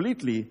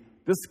completely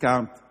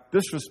discount,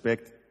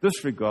 disrespect,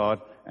 disregard,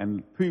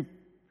 and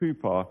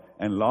poo-pah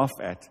and laugh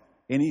at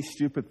any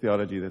stupid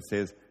theology that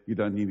says you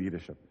don't need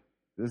leadership.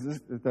 Does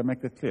that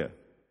make that clear?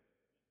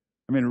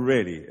 I mean,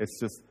 really, it's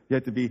just, you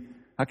have to be,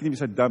 how can you be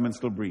so dumb and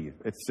still breathe?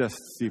 It's just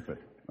stupid,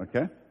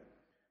 okay?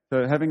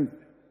 So having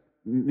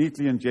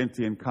neatly and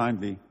gently and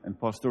kindly and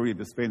pastorally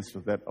dispensed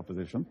with that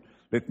opposition,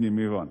 let me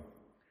move on.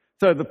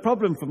 So the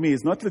problem for me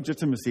is not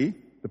legitimacy.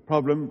 The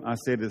problem, I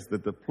said, is the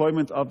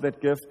deployment of that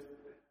gift.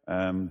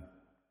 The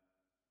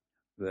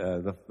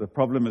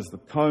problem is the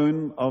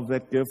tone of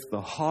that gift,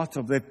 the heart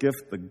of that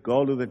gift, the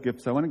goal of that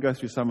gift. So I want to go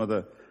through some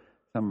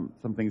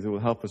things that will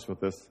help us with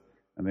this,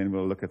 and then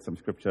we'll look at some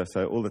scripture.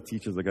 So all the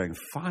teachers are going,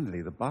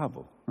 finally, the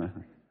Bible. Well,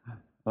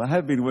 I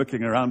have been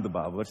working around the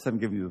Bible. I just haven't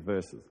given you the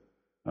verses.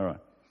 All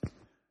right.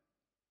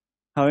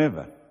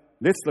 However,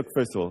 let's look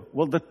first of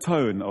all, the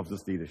tone of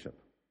this leadership.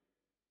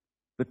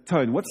 The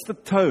tone. What's the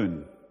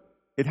tone?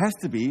 It has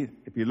to be,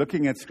 if you're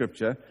looking at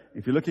scripture,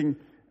 if you're looking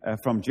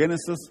from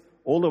Genesis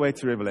all the way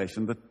to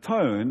Revelation, the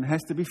tone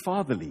has to be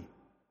fatherly.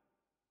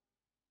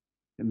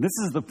 And this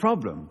is the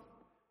problem.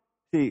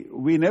 See,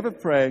 we never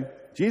pray.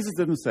 Jesus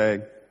didn't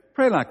say,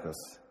 pray like this.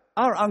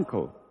 Our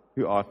uncle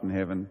who art in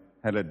heaven,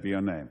 hallowed be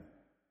your name.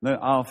 No,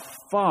 our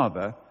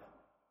Father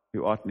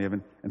who art in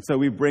heaven. And so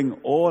we bring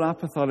all our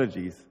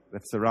pathologies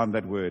that surround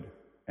that word,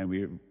 and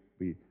we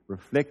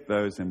reflect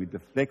those, and we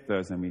deflect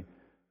those, and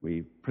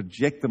we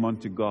project them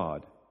onto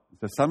God.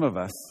 So some of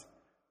us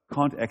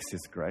can't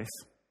access grace,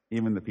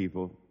 even the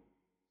people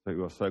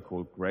who are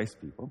so-called grace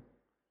people.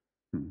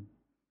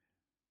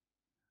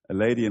 A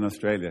lady in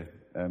Australia,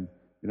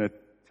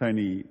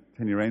 Tony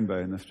Rainbow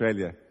in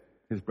Australia,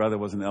 his brother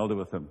was an elder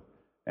with him,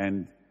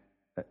 and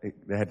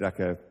they had like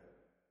a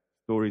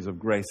stories of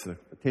grace, a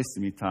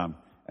testimony time,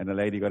 and a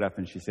lady got up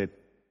and she started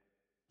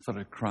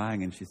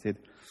crying, and she said,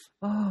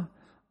 I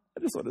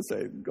just want to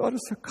say, God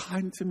is so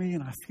kind to me,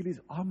 and I feel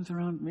his arms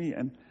around me,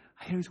 and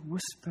I hear his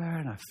whisper,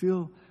 and I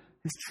feel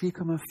his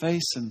cheek on my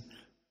face, and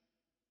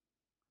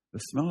the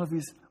smell of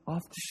his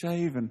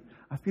aftershave, and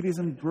I feel his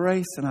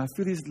embrace, and I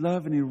feel his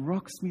love, and he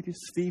rocks me to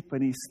sleep,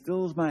 and he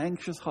stills my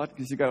anxious heart.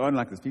 Because you go on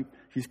like this,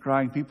 she's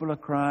crying, people are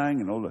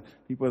crying, and all the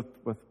people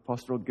with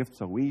pastoral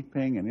gifts are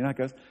weeping, and it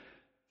goes.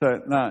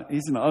 So now,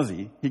 he's an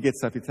Aussie, he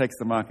gets up, he takes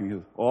the mic, and he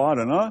goes, I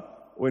don't know.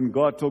 When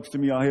God talks to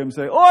me, I hear him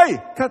say, oi,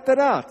 cut that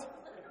out.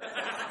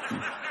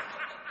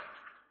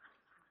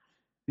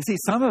 You see,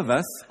 some of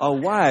us are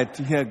wired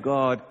to hear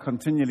God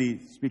continually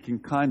speaking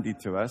kindly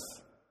to us,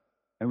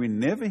 and we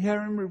never hear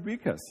Him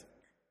rebuke us.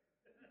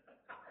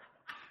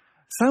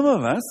 Some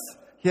of us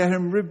hear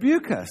Him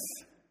rebuke us,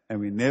 and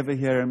we never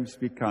hear Him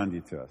speak kindly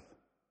to us.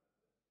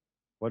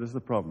 What is the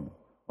problem?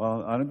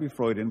 Well, I don't be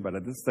Freudian, but I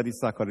did study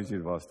psychology at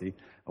university.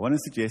 I want to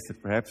suggest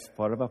that perhaps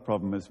part of our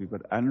problem is we've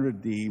got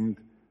unredeemed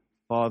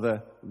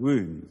father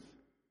wounds.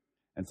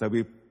 And so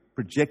we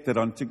project it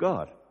onto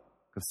God.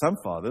 Because some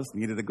fathers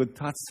needed a good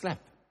tight slap.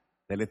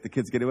 They let the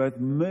kids get away with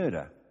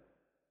murder.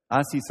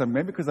 I see some,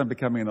 maybe because I'm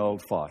becoming an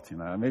old fart,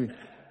 maybe.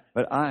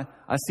 But I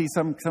see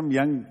some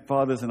young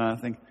fathers and I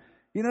think,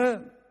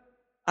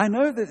 I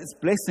know that it's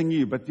blessing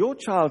you, but your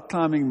child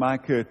climbing my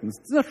curtains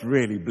is not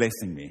really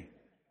blessing me.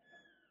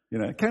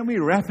 Can we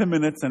wrap him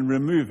in it and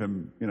remove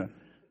him?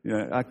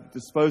 I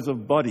dispose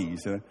of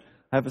bodies.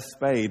 Have a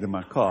spade in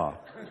my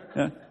car.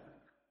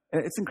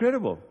 It's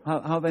incredible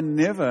how they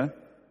never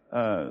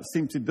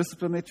seem to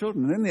discipline their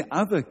children. And then there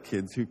are other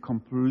kids who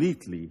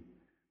completely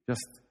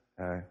just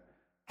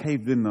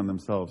caved in on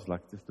themselves,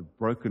 like just a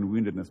broken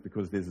woundedness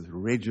because there's this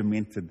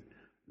regimented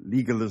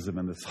legalism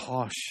and this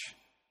harsh,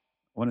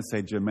 I want to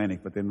say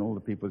Germanic, but then all the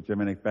people with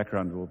Germanic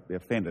background will be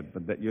offended,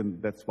 but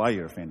that's why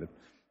you're offended.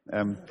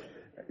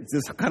 It's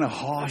this kind of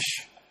harsh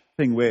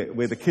thing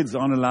where the kids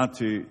aren't allowed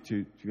to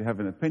have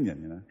an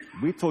opinion,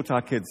 We taught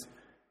our kids,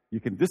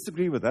 you can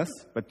disagree with us,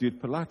 but do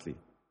it politely.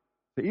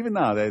 So even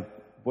now, they're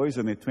boys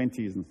in their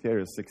 20s and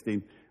Sarah's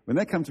 16. When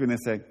they come to me and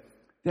they say,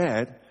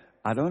 Dad,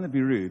 I don't want to be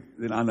rude,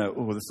 then I know,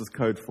 this is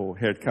code for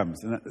here it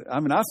comes. And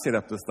I've set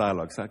up this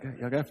dialogue, so I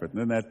go for it.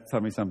 And then they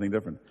tell me something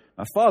different.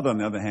 My father, on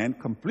the other hand,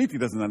 completely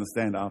doesn't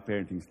understand our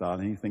parenting style,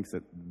 and he thinks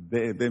that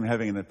them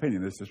having an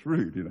opinion is just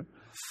rude,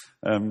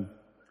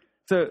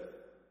 So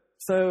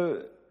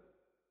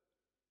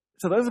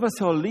those of us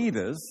who are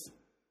leaders,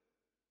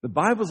 the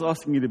Bible's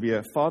asking you to be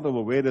a father.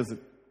 Well, where does it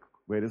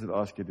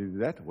ask you to do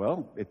that?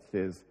 Well, it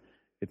says,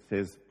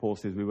 Paul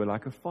says, we were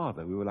like a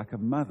father, we were like a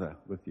mother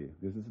with you.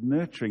 There's this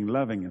nurturing,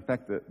 loving. In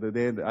fact,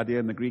 the idea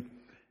in the Greek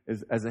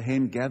is as a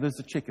hen gathers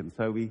a chicken.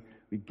 So we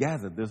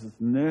gathered. There's this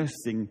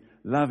nursing,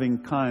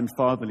 loving, kind,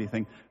 fatherly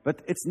thing.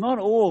 But it's not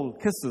all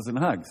kisses and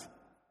hugs.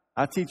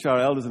 I teach our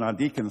elders and our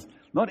deacons,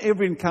 not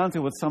every encounter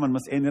with someone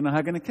must end in a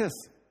hug and a kiss.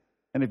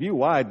 And if you're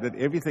wired that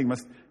everything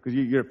must, because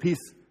you're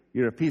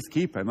a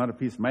peacekeeper, not a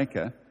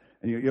peacemaker,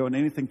 and you want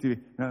anything to,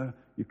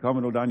 you calm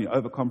it all down, you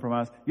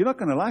overcompromise, you're not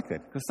going to like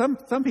that. Because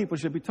some people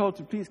should be told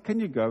to, please, can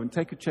you go and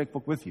take your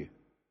checkbook with you?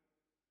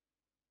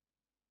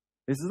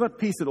 This is not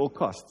peace at all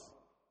costs.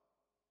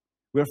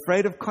 We're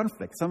afraid of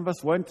conflict. Some of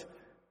us won't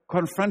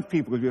confront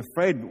people because we're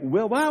afraid.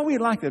 Well, why are we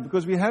like that?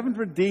 Because we haven't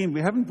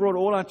brought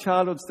all our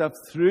childhood stuff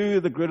through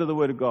the grid of the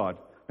Word of God.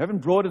 We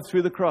haven't brought it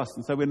through the cross,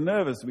 and so we're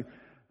nervous. And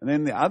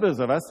then the others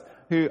of us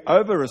who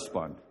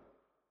over-respond.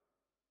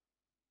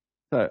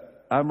 So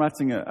I'm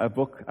writing a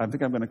book. I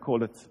think I'm going to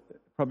call it,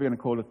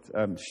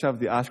 Shove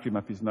the Ice Cream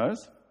Up His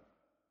Nose.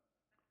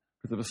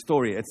 Because of a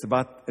story. It's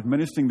about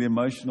administering the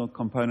emotional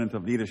component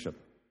of leadership.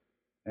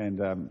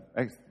 And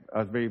I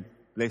was very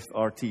blessed.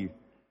 RT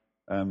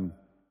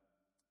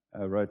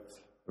wrote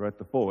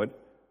the foreword.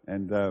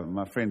 And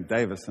my friend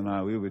Davis and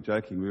I, we were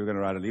joking. We were going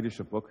to write a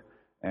leadership book.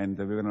 And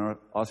we were going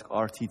to ask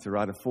RT to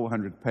write a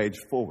 400-page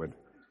foreword.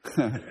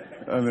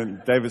 And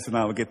then Davis and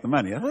I will get the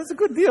money. I thought, it's a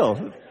good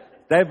deal.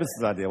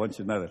 Davis's idea, I want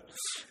you to know that.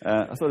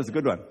 I thought it was a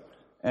good one.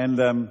 And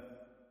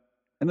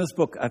in this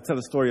book, I tell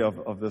a story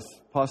of this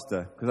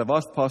pastor, because I've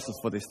asked pastors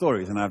for their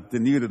stories, and I've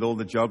denuded all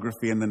the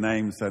geography and the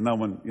names, so no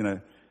one,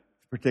 to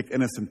protect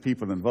innocent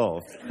people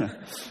involved.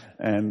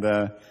 And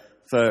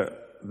so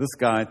this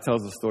guy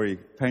tells a story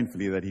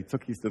painfully that he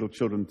took his little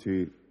children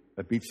to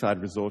a beachside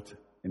resort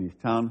in his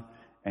town,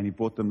 and he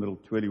bought them little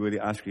twirly-whirly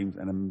ice creams,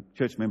 and a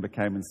church member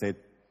came and said,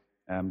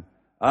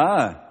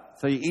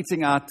 so you're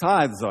eating our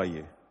tithes, are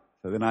you?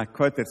 So then I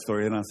quote that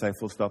story and I say,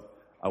 full stop,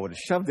 I would have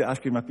shoved the ice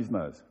cream up his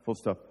nose. Full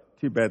stop.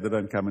 Too bad they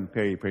don't come in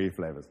peri-peri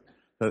flavors.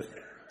 So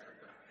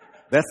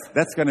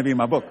that's going to be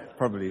my book,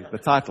 probably, the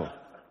title.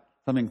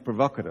 Something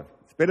provocative.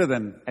 It's better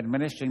than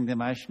administering the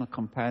emotional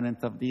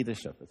component of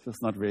leadership. It's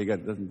just not very good.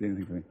 It doesn't do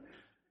anything for me.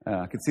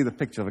 I can see the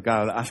picture of a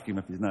guy with ice cream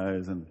up his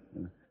nose and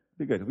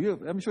be good.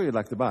 I'm sure you'd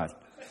like to buy it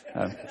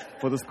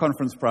for this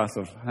conference price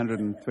of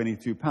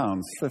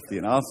 £122.50,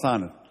 and I'll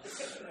sign it.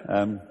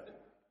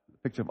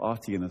 Picture of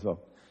Artie in as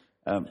well.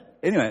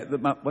 Anyway,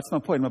 what's my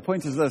point? My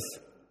point is this,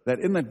 that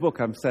in that book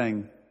I'm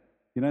saying,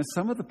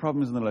 some of the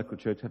problems in the local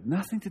church have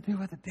nothing to do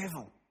with the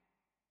devil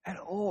at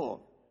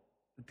all.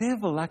 The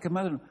devil, like a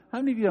mother-in-law. How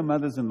many of you are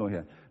mothers-in-law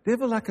here? The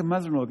devil, like a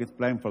mother-in-law, gets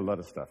blamed for a lot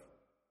of stuff.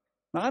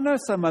 Now, I know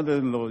some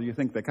mother-in-law you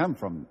think they come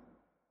from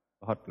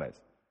a hot place.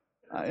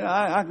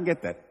 I can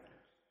get that.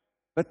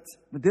 But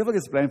the devil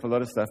gets blamed for a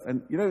lot of stuff.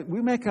 And,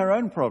 we make our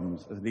own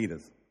problems as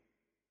leaders.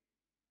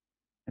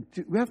 And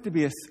we have to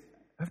be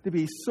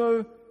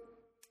so...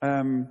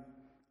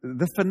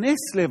 the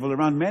finesse level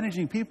around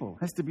managing people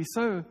has to be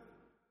so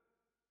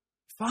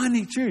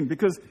finely tuned,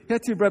 because here are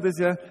two brothers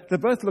here, they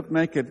both look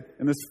naked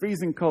in this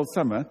freezing cold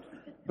summer,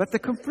 But they're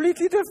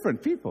completely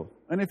different people.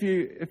 And if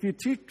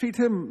you treat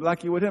him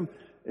like you would him,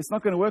 it's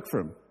not going to work for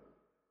him.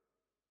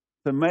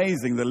 It's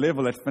amazing the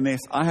level of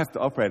finesse I have to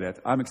operate at.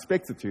 I'm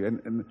expected to.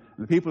 And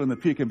the people in the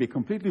pew can be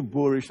completely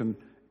boorish and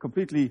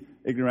completely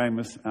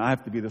ignoramus, and I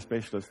have to be the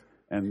specialist,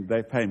 and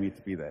they pay me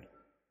to be that.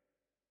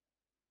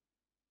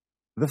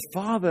 The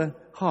Father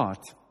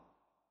heart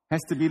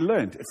has to be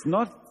learned. It's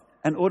not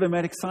an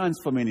automatic science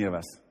for many of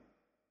us.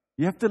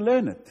 You have to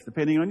learn it,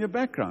 depending on your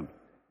background.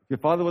 If your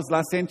father was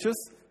licentious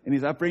in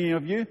his upbringing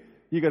of you,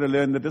 you got to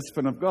learn the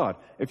discipline of God.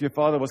 If your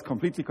father was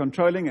completely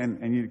controlling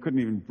and you couldn't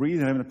even breathe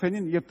and have an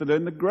opinion, you have to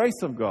learn the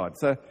grace of God.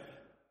 So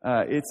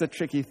it's a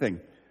tricky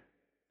thing.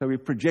 So we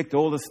project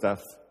all this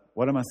stuff.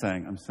 What am I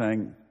saying? I'm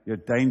saying you're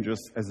dangerous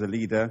as a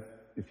leader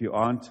if you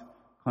aren't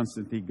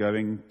constantly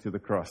going to the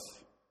cross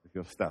with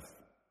your stuff.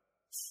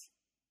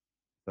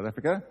 South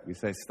Africa, we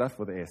say stuff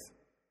with an S.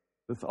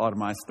 These are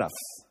my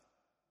stuffs.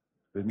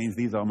 It means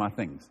these are my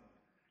things.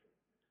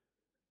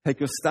 Take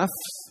your stuff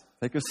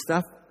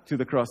to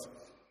the cross.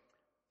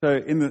 So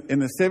in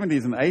the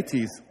 70s and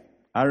 80s,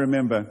 I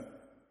remember,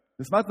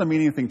 this might not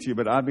mean anything to you,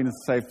 but I've been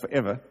saved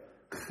forever.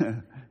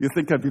 You'd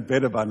think I'd be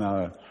better by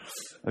now.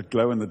 I'd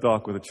glow in the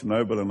dark with a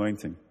Chernobyl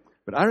anointing.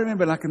 But I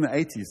remember like in the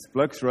 80s,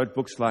 blokes wrote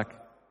books like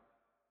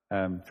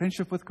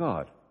Friendship with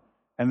God.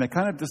 And they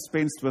kind of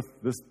dispensed with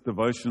this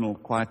devotional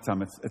quiet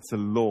time. It's a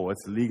law.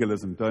 It's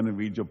legalism. Don't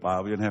read your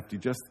Bible. You don't have to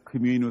just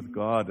commune with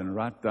God and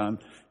write down.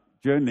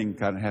 Journaling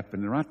kind of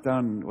happened and write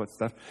down what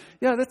stuff.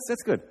 Yeah,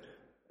 that's good.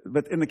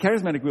 But in the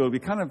charismatic world, we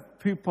kind of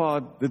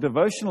poo-pawed the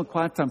devotional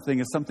quiet time thing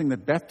is something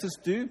that Baptists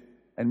do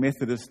and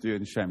Methodists do,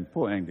 and shame.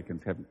 Poor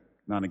Anglicans have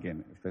now and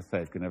again, if they're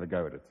saved, can never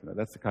go with it.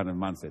 That's the kind of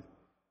mindset.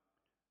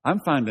 I'm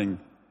finding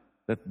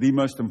that the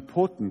most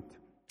important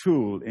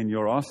tool in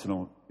your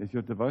arsenal is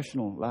your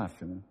devotional life.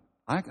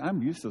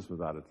 I'm useless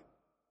without it.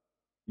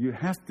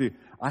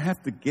 I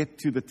have to get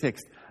to the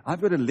text.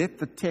 I've got to let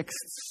the text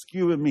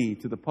skewer me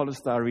to the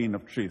polystyrene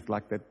of truth,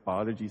 like that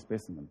biology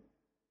specimen.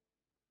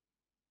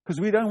 Because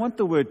we don't want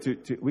the word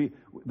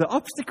the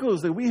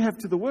obstacles that we have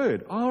to the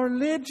word are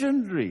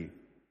legendary.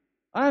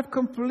 I have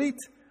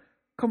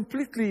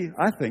completely,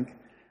 I think,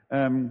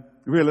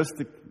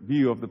 realistic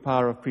view of the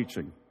power of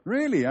preaching.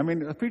 Really, I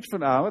mean, I preach for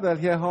an hour, they'll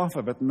hear half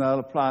of it and they'll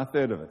apply a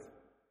third of it.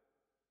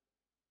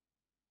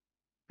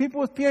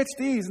 People with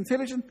PhDs,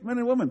 intelligent men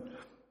and women,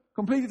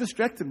 completely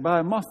distracted by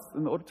a moth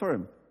in the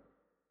auditorium.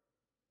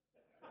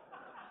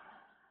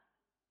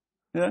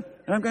 Yeah?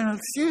 And I'm going,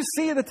 do you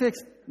see the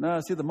text? No,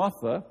 I see the moth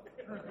though.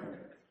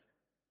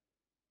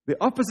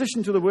 The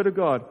opposition to the Word of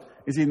God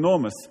is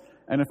enormous.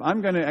 And if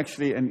I'm going to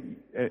actually,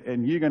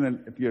 and you're going to,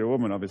 if you're a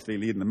woman, obviously,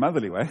 lead in a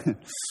motherly way,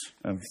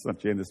 and it's not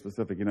gender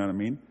specific, you know what I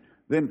mean,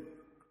 then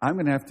I'm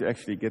going to have to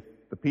actually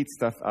get the Pete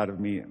stuff out of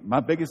me. My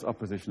biggest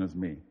opposition is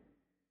me.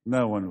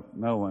 No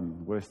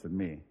one worse than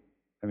me.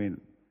 I mean,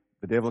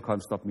 the devil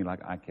can't stop me like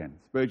I can.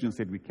 Spurgeon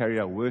said we carry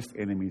our worst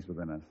enemies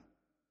within us.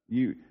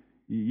 You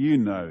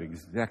know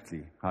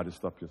exactly how to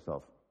stop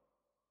yourself.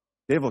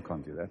 Devil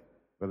can't do that.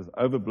 But it's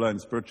overblown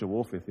spiritual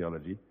warfare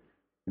theology.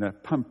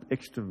 Pump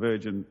extra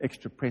virgin,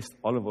 extra pressed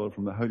olive oil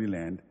from the Holy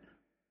Land,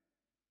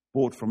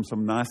 bought from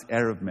some nice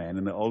Arab man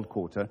in the old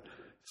quarter,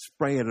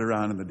 spray it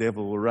around and the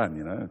devil will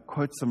run,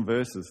 Quote some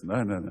verses.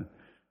 No.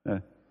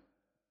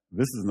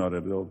 This is not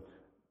it at all.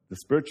 The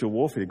spiritual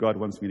warfare God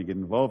wants me to get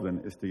involved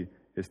in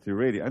is to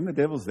really, and the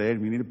devil's there,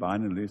 and we need to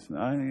bind and loose.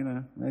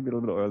 And, maybe a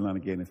little bit of oil now and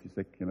again if you're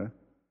sick,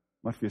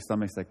 Not for your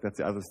stomach's sake, that's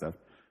the other stuff.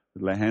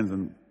 Lay hands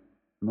and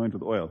anoint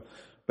with oil.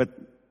 But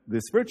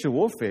the spiritual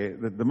warfare,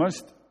 the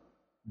most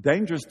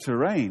dangerous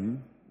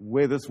terrain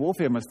where this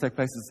warfare must take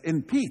place is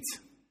in Pete.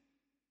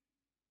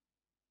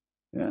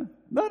 Yeah?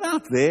 Not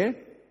out there.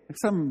 If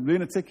some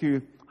lunatic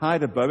who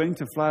hired a Boeing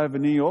to fly over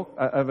New York,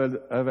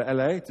 over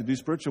LA to do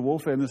spiritual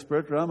warfare in the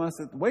spirit realm, I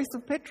said, waste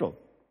of petrol.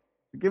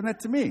 You're giving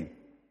that to me.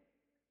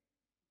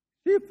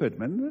 Stupid,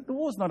 man. The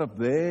war's not up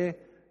there.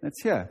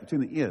 It's here,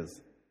 between the ears.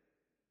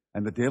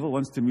 And the devil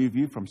wants to move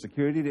you from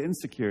security to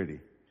insecurity.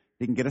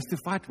 He can get us to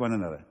fight one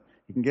another.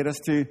 He can get us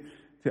to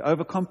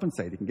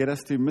overcompensate. He can get us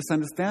to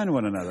misunderstand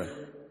one another.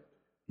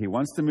 He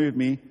wants to move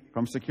me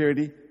from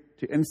security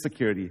to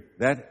insecurity.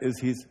 That is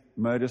his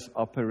modus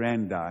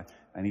operandi.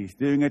 And he's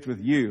doing it with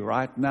you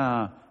right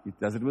now. He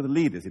does it with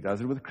leaders. He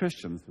does it with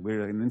Christians.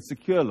 We're an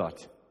insecure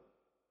lot.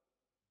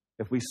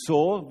 If we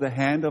saw the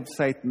hand of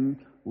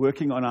Satan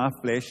working on our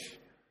flesh,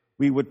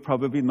 we would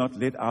probably not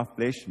let our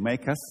flesh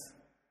make us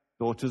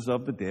daughters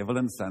of the devil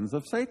and sons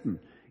of Satan.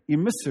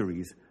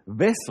 Emissaries,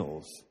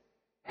 vessels,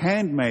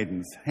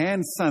 handmaidens,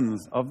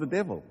 handsons of the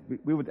devil.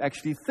 We would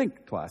actually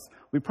think twice.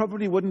 We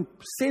probably wouldn't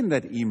send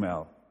that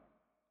email.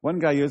 One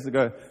guy years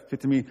ago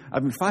said to me,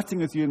 I've been fighting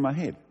with you in my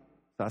head.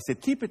 So I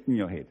said, keep it in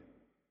your head.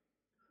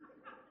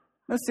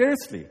 No,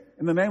 seriously.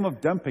 In the name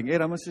of dumping.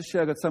 Ed, I must just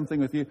share I got something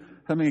with you,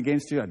 something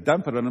against you. I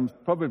dump it on him,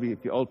 probably if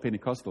you're old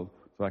Pentecostal,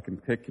 so I can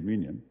take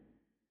communion.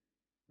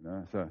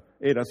 So,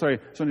 Ed, I'm sorry.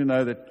 I just want you to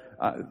know that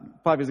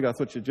 5 years ago I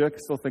thought you're a jerk. I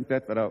still think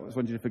that, but I just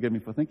want you to forgive me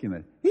for thinking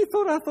that. He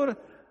thought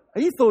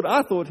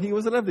I thought he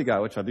was a lovely guy,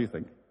 which I do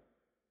think.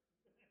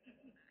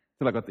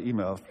 Till I got the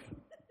email.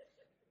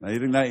 No, you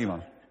didn't know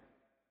email.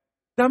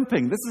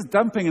 Dumping. This is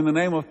dumping in the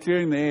name of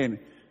clearing the air.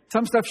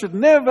 Some stuff should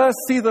never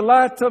see the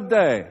light of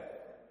day.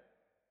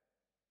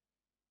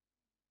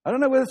 I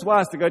don't know whether it's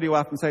wise to go to your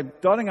wife and say,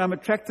 darling, I'm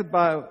attracted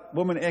by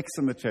woman X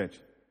in the church.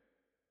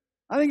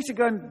 I think you should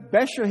go and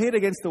bash your head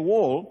against the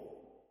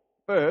wall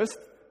first,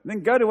 and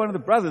then go to one of the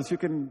brothers who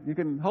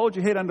can hold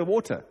your head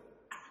underwater.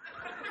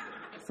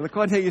 So they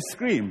can't hear you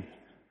scream.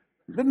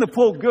 Then the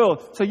poor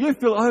girl, so you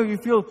feel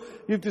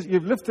this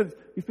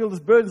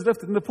burden's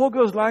lifted, and the poor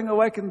girl's lying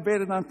awake in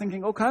bed, and I'm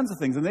thinking all kinds of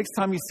things. And the next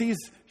time she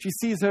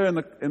sees her in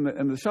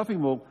the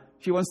shopping mall,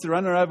 she wants to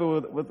run her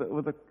over with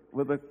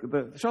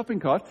the shopping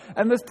cart.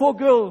 And this poor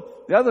girl,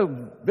 the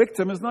other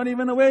victim, is not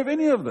even aware of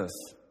any of this.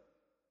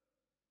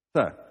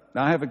 So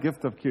now I have a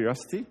gift of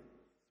curiosity,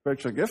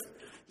 spiritual gift.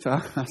 So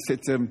I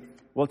said to him,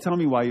 well, tell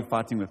me why you're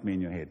fighting with me in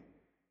your head.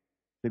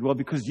 He said, well,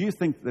 because you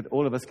think that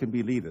all of us can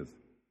be leaders.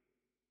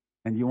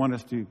 And you want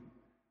us to.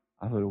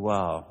 I thought,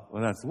 wow,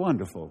 well, that's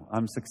wonderful.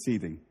 I'm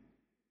succeeding.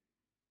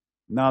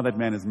 Now that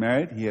man is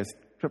married, he has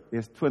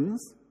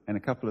twins and a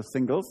couple of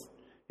singles.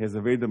 He has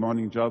a very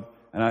demanding job.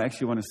 And I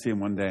actually want to see him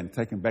one day and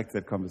take him back to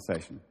that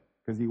conversation.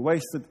 Because he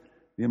wasted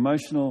the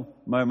emotional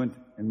moment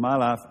in my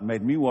life,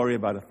 made me worry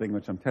about a thing,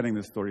 which I'm telling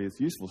this story.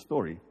 It's a useful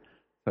story.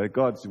 So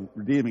God's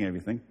redeeming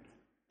everything.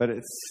 But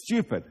it's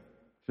stupid.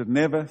 Should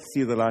never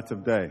see the light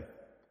of day.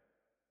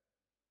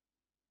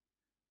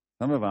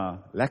 Some of our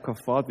lack of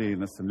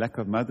fatherliness and lack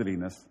of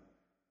motherliness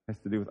has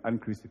to do with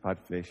uncrucified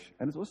flesh.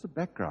 And it's also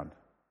background.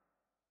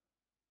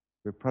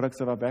 We're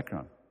products of our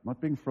background. Not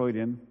being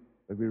Freudian,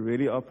 but we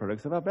really are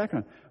products of our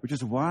background. Which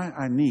is why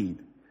I need,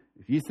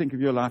 if you think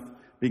of your life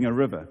being a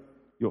river,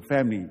 your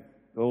family,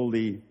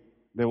 my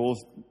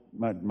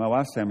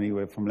wife's family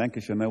were from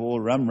Lancashire, and they were all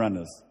rum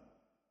runners.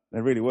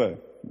 They really were.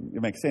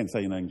 It makes sense,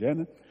 you know,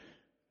 Jan.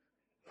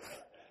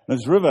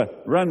 This river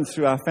runs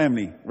through our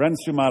family, runs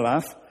through my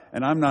life.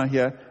 And I'm now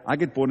here, I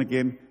get born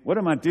again. What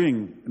am I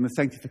doing in the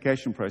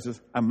sanctification process?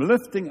 I'm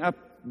lifting up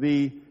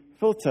the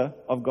filter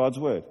of God's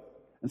word.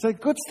 And so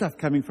good stuff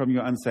coming from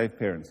your unsaved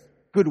parents.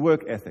 Good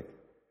work ethic.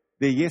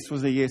 Their yes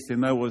was a yes, their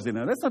no was a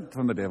no. That's not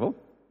from the devil.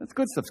 That's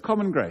good stuff. It's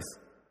common grace.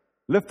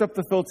 Lift up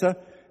the filter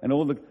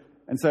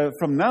and so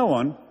from now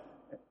on,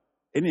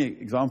 any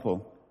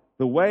example,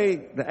 the way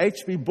the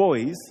HB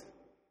boys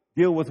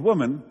deal with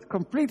women is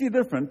completely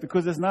different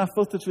because it's now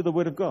filtered through the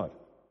word of God.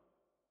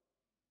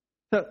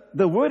 So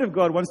the Word of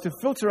God wants to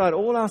filter out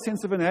all our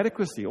sense of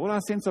inadequacy, all our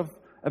sense of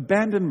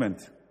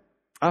abandonment,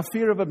 our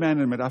fear of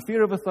abandonment, our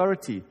fear of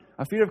authority,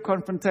 our fear of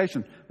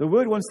confrontation. The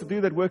Word wants to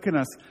do that work in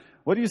us.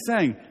 What are you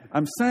saying?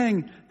 I'm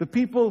saying the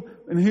people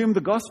in whom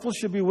the gospel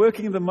should be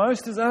working the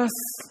most is us.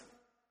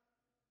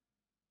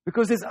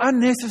 Because there's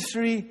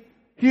unnecessary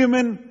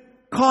human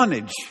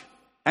carnage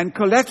and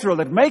collateral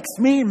that makes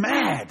me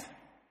mad.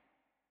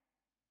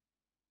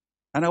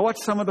 And I watch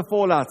some of the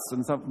fallouts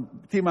and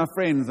see my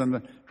friends and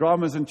the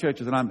dramas in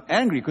churches, and I'm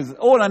angry because it's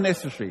all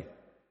unnecessary.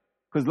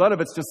 Because a lot of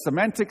it's just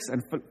semantics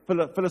and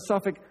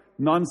philosophic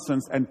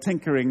nonsense and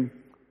tinkering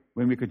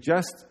when we could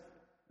just,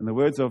 in the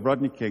words of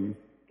Rodney King,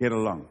 get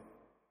along.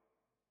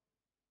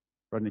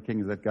 Rodney King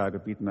is that guy who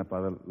got beaten up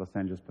by the Los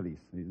Angeles police.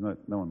 He's no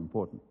one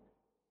important.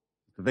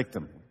 He's a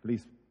victim of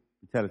police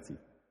brutality.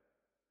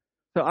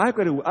 So I've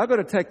got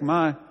to take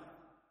my...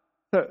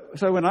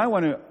 So when I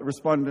want to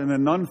respond in a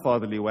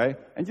non-fatherly way,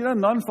 and you know,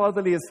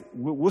 non-fatherly is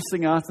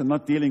wussing out and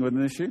not dealing with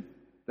an issue.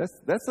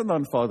 That's a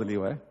non-fatherly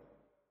way.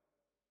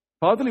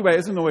 Fatherly way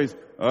isn't always,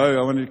 I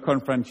want to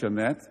confront you on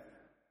that.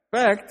 In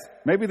fact,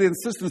 maybe the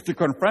insistence to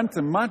confront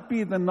him might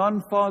be the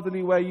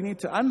non-fatherly way you need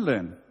to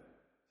unlearn.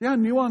 See how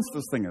nuanced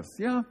this thing is.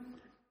 Yeah,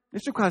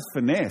 this requires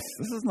finesse.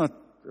 This is not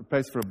a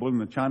place for a bull in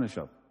the china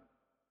shop.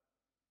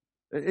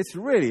 It's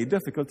really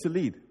difficult to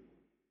lead.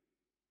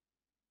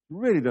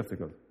 Really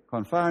difficult.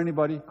 Can't fire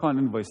anybody, can't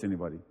invoice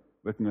anybody.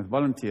 Working with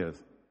volunteers.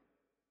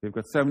 They've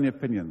got so many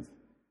opinions.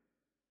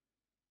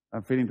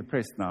 I'm feeling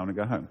depressed now. I want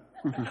to go home.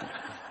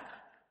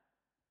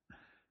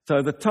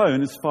 So the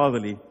tone is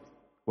fatherly.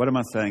 What am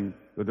I saying?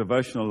 Your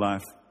devotional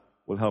life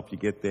will help you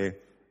get there.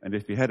 And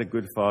if you had a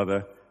good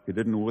father who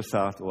didn't wuss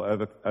out or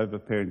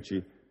over-parent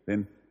you,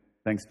 then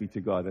thanks be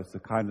to God. That's the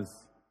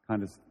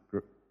kindest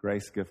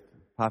grace gift.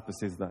 Papa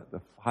says that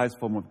the highest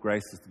form of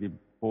grace is to be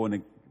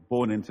born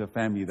into a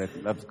family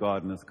that loves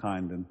God and is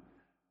kind, and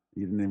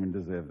you didn't even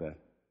deserve that.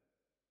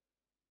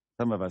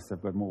 Some of us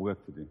have got more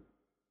work to do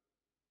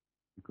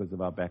because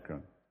of our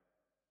background.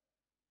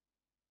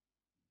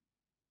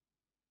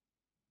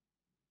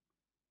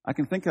 I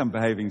can think I'm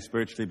behaving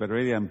spiritually, but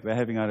really I'm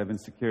behaving out of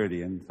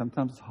insecurity, and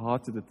sometimes it's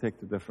hard to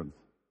detect the difference.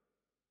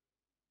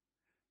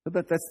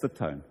 But that's the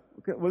tone.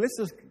 Okay, well, let's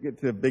just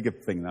get to a bigger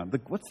thing now.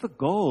 What's the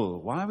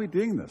goal? Why are we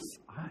doing this?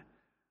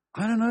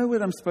 I don't know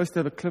whether I'm supposed to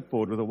have a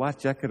clipboard with a white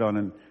jacket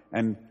on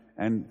and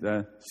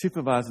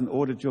supervise and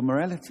audit your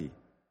morality.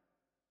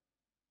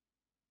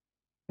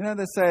 You know,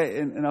 they say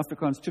in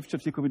Afrikaans, chips,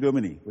 chips, equal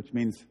domini, which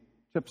means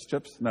chips,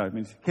 chips. No, it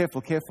means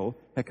careful, careful,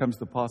 here comes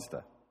the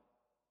pastor.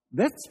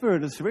 That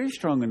spirit is very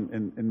strong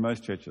in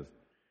most churches.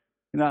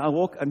 I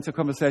walk into a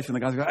conversation, the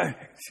guys go, "Hey,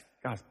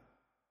 guys."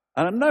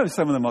 And I know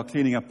some of them are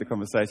cleaning up the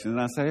conversation.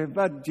 And I say,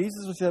 "But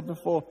Jesus was here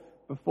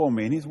before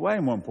me, and he's way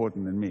more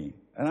important than me.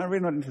 And I'm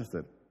really not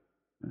interested."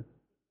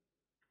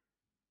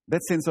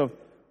 That sense of,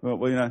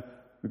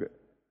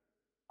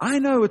 I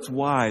know it's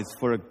wise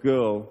for a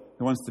girl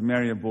who wants to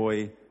marry a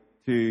boy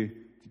to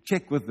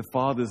check with the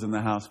fathers in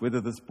the house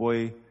whether this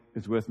boy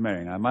is worth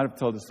marrying. I might have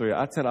told the story.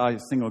 I tell our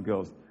single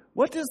girls,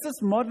 what is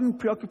this modern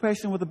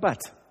preoccupation with a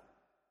butt?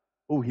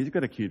 Oh, he's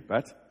got a cute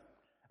butt.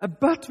 A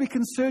butt we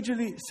can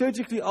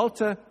surgically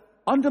alter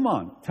on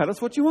demand. Tell us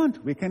what you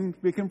want. We can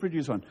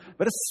produce one.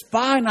 But a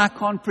spine I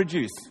can't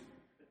produce.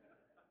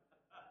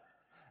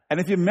 And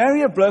if you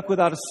marry a bloke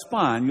without a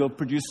spine, you'll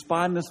produce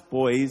spineless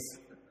boys.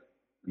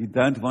 You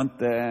don't want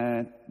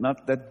that.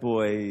 Not that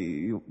boy.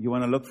 You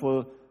want to look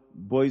for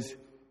boys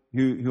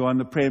who are in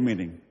the prayer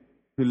meeting,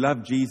 who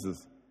love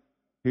Jesus,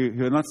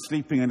 who are not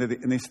sleeping in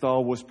their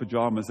Star Wars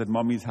pajamas at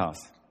mommy's house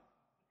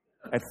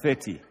at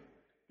 30,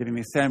 getting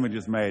their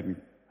sandwiches made.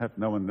 And I hope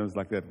no one knows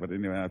like that, but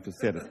anyway, I've just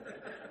said it.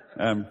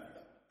 I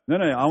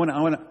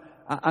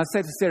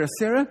say to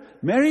Sarah,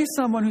 marry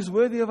someone who's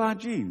worthy of our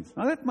genes.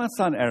 Now, that might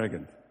sound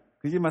arrogant,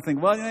 because you might think,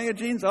 well, your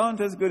genes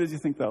aren't as good as you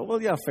think they are. Well,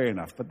 yeah, fair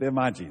enough, but they're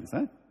my genes,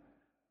 huh?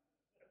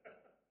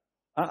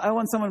 I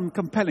want someone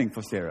compelling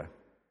for Sarah.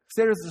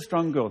 Sarah's a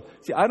strong girl.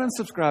 See, I don't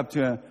subscribe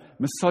to a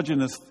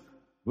misogynist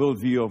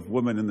worldview of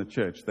women in the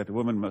church, that a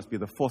woman must be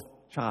the fourth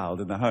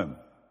child in the home.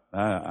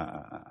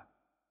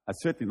 I'm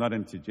certainly not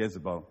into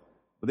Jezebel.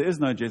 But there is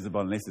no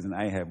Jezebel unless there's an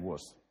Ahab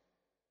was.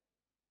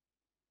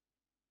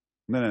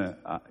 No.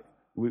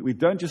 We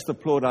don't just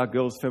applaud our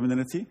girls'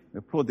 femininity. We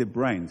applaud their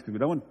brains, because we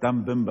don't want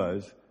dumb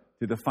bimbos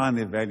to define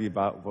their value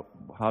by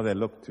how they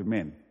look to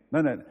men.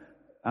 No.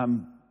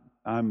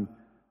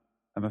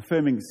 I'm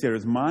affirming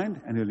Sarah's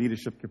mind and her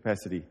leadership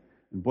capacity.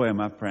 And boy, am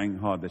I praying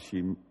hard that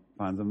she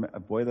finds a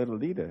boy that'll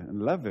lead her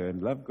and love her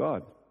and love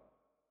God.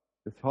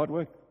 It's hard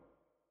work.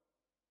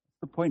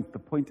 That's the point. The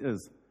point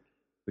is,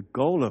 the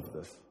goal of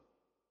this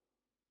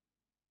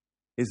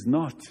is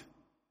not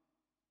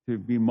to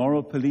be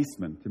moral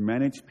policemen, to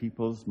manage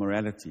people's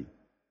morality,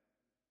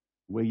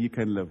 where you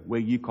can live, where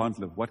you can't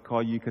live, what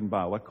car you can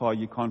buy, what car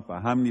you can't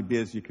buy, how many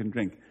beers you can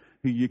drink,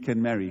 who you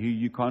can marry, who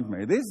you can't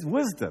marry. There's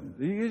wisdom.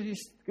 The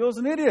girl's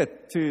an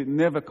idiot to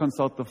never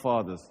consult the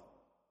fathers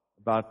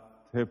about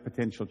her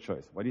potential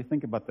choice. What do you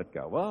think about that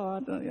girl? Well, I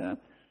don't,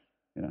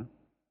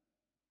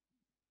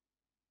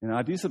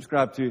 I do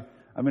subscribe to,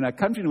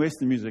 country and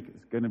western music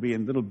is going to be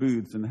in little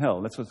booths in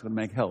hell. That's what's going to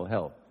make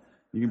hell.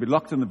 You can be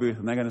locked in the booth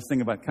and they're going to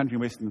sing about country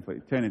and western for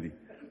eternity.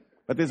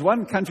 But there's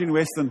one country and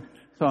western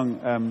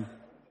song,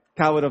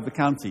 Coward of the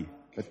County,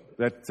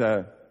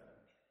 that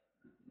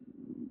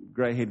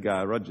grey-haired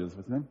guy, Rogers,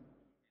 what's his name?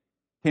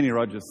 Kenny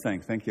Rogers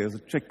sang. Thank you. It was a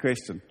trick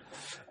question.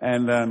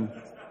 And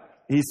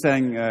he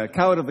sang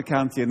Coward of the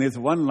County, and there's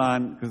one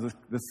line, because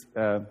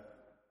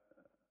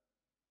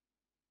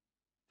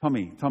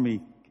Tommy,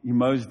 he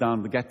mows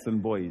down the Gatlin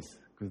boys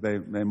because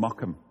they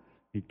mock him.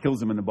 He kills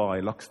them in the bar,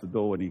 he locks the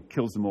door, and he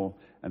kills them all.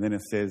 And then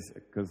it says,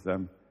 because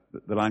the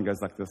line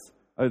goes like this,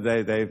 I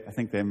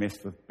think they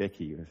messed with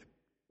Becky, the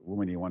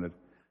woman he wanted.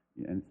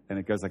 And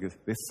it goes like this,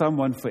 there's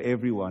someone for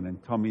everyone,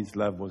 and Tommy's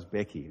love was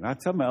Becky. And I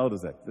tell my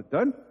elders that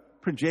don't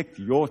project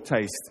your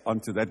taste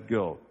onto that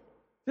girl.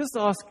 Just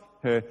ask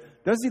her,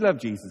 does he love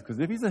Jesus? Because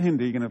if he's a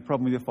Hindu, you're going to have a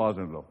problem with your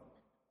father-in-law.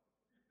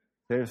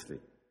 Seriously.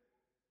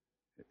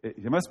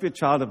 He must be a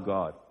child of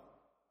God.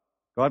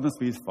 God must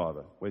be his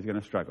father, or he's going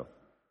to struggle.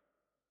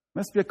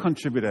 Must be a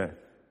contributor.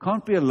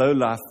 Can't be a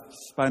low-life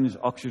sponge,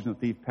 oxygen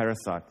thief,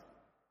 parasite.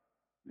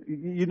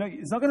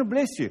 It's not going to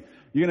bless you.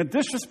 You're going to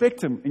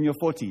disrespect him in your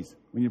 40s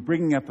when you're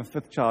bringing up a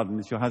fifth child and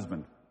it's your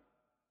husband.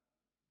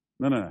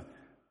 No.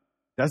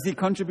 Does he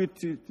contribute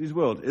to his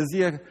world? Is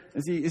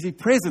he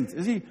present?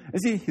 Is he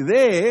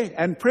there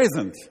and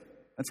present?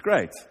 That's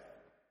great.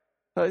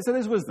 So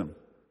there's wisdom.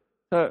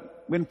 So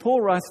when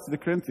Paul writes to the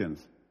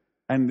Corinthians,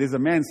 and there's a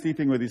man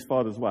sleeping with his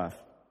father's wife,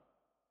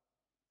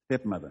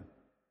 stepmother,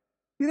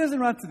 he doesn't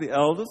write to the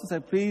elders and say,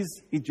 please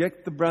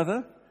eject the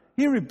brother.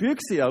 He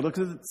rebukes the elder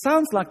because it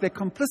sounds like they're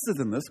complicit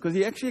in this, because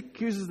he actually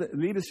accuses the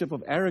leadership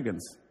of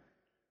arrogance.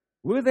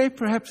 Were they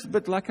perhaps a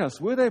bit like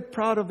us? Were they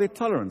proud of their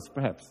tolerance,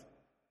 perhaps?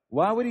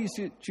 Why would he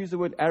choose the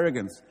word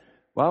arrogance?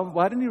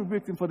 Why didn't he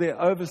rebuke them for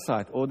their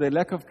oversight or their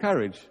lack of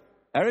courage?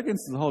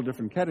 Arrogance is a whole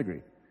different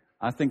category.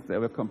 I think they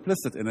were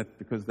complicit in it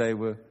because they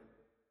were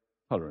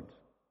tolerant.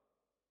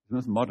 Isn't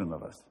this modern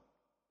of us?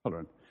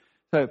 Tolerant.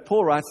 So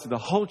Paul writes to the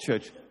whole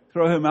church,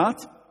 throw him out,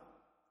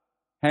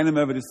 hand him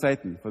over to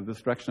Satan for the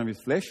destruction of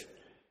his flesh.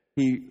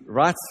 He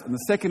writes in the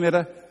second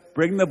letter,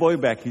 bring the boy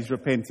back. He's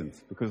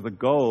repentant, because the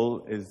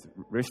goal is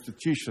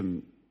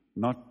restitution,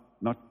 not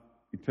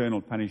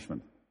eternal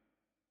punishment.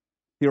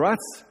 He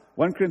writes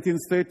 1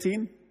 Corinthians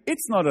 13,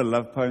 it's not a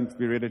love poem to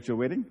be read at your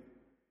wedding.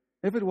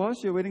 If it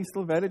was, your wedding's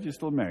still valid, you're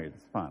still married.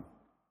 It's fine.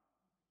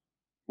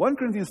 1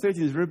 Corinthians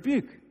 13 is a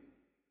rebuke.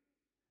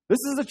 This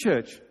is a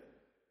church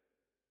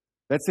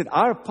that said,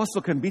 our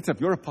apostle can beat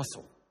up your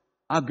apostle.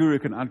 Our guru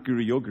can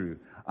outguru your guru.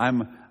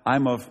 I'm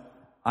of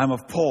I'm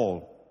of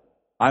Paul.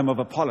 I'm of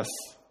Apollos.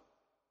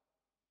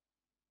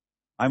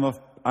 I'm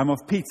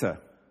of Peter.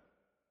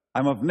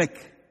 I'm of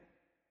Nick.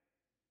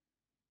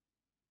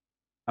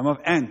 I'm of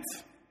Ant.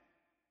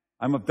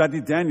 I'm of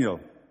Daddy Daniel.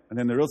 And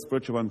then the real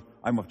spiritual one,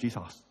 I'm of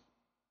Jesus.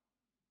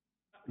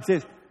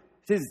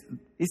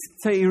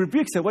 He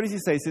rebukes her. What does he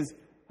say? He says,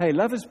 hey,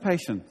 love is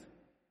patient.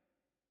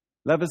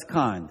 Love is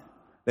kind.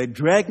 They're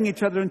dragging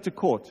each other into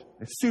court.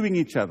 They're suing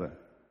each other.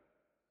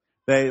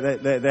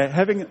 They're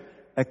having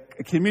a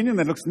communion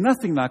that looks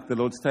nothing like the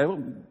Lord's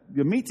table.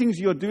 The meetings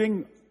you're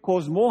doing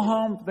cause more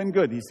harm than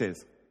good, he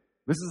says.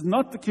 This is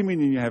not the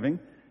communion you're having.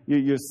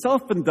 You're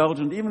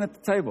self-indulgent even at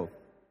the table.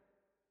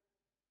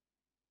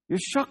 You're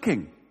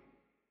shocking.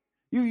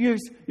 You've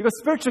got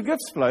spiritual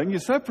gifts flowing. You're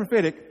so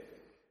prophetic,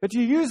 but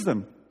you use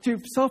them to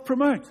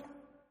self-promote.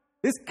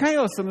 There's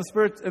chaos in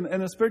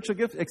the spiritual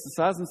gift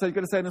exercise, and so you've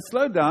got to say, no,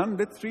 slow down,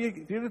 let's three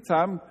at a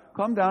time,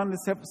 calm down,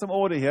 let's have some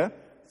order here.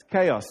 It's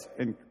chaos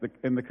in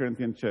the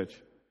Corinthian church.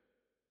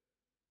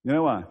 You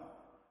know why?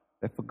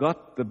 They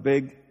forgot the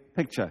big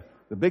picture.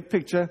 The big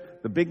picture,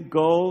 the big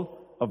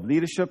goal of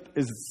leadership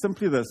is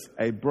simply this: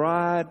 a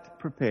bride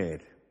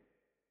prepared,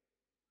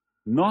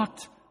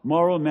 not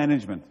moral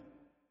management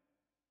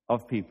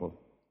of people.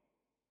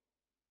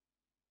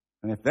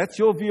 And if that's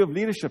your view of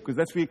leadership, because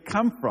that's where you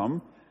come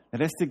from,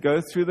 it has to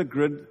go through the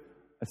grid,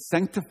 a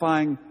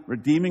sanctifying,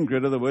 redeeming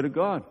grid of the Word of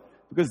God.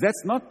 Because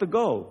that's not the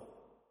goal.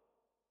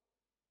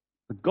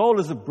 The goal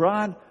is a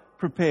bride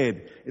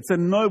prepared. It's a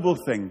noble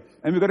thing.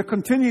 And we've got to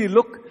continually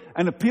look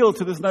and appeal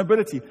to this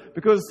nobility.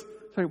 Because,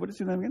 sorry, what is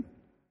your name again?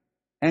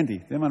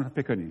 Andy. Don't mind if I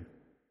pick on you.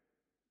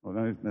 Well,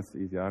 no, that's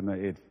easy. I know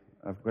Ed.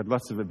 I've got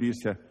lots of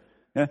abuse here.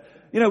 Yeah?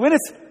 You know, when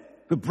it's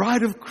the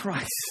bride of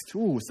Christ,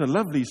 it's a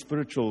lovely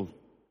spiritual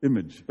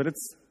image, but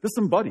it's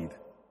disembodied.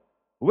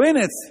 When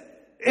it's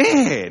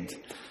Ed,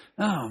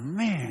 oh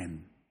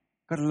man,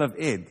 gotta love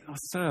Ed. Oh,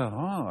 so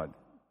hard.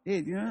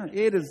 Ed,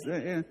 Ed is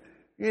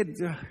Ed.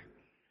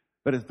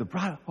 But it's the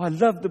bride. Oh, I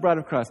love the bride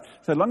of Christ.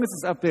 So long as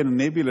it's up there in a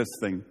nebulous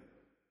thing,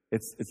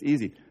 it's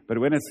easy. But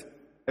when it's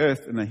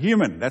earth and a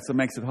human, that's what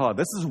makes it hard.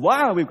 This is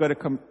why we've got to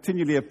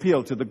continually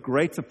appeal to the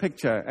greater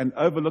picture and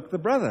overlook the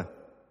brother.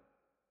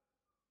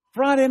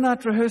 Friday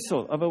night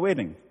rehearsal of a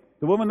wedding.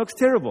 The woman looks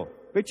terrible.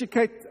 Bet you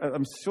Kate,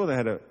 I'm sure they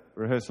had a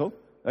rehearsal.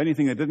 The only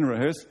thing they didn't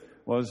rehearse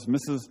was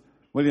Mrs.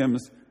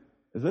 Williams,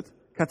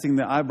 cutting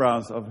the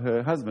eyebrows of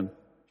her husband.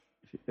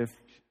 If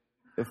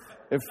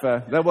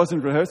that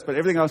wasn't rehearsed, but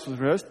everything else was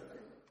rehearsed.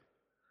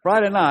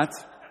 Friday night,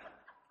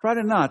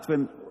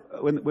 when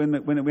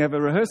we have a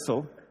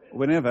rehearsal,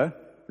 whenever,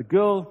 the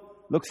girl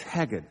looks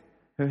haggard.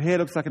 Her hair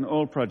looks like an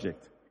oil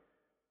project.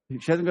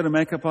 She hasn't got her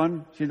makeup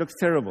on. She looks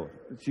terrible.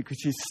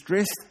 She's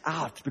stressed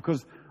out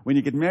because when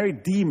you get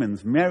married,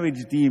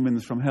 marriage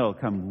demons from hell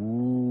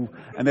come,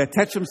 and they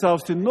attach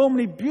themselves to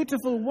normally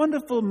beautiful,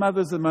 wonderful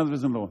mothers and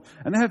mothers-in-law.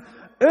 And they have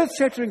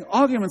earth-shattering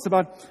arguments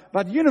about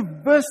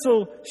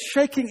universal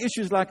shaking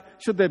issues like,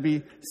 should there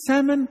be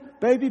salmon,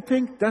 baby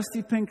pink,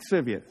 dusty pink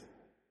serviettes?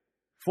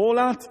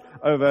 Fallout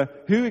over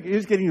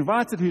who's getting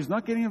invited, who's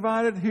not getting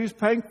invited, who's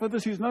paying for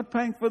this, who's not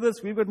paying for this.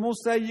 We've got more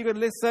say, you've got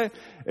less say.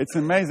 It's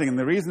amazing. And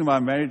the reason why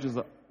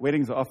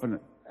weddings are often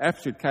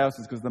absolute chaos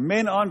is because the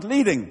men aren't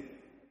leading.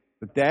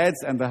 The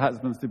dads and the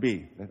husbands to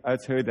be. Oh,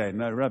 it's her day.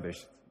 No rubbish.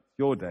 It's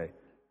your day.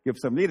 Give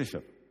some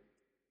leadership.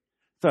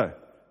 So,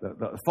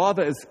 the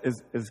father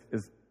is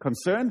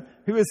concerned.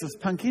 Who is this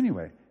punk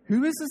anyway?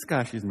 Who is this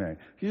guy she's married?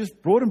 She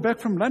just brought him back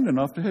from London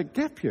after her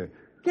gap year.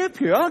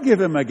 Gap year, I'll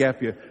give him a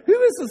gap year. Who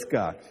is this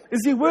guy?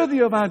 Is he worthy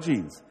of our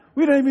genes?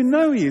 We don't even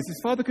know he is. His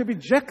father could be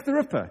Jack the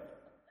Ripper.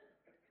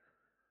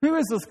 Who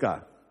is this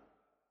guy?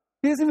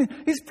 He's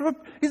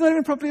not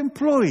even properly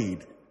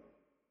employed.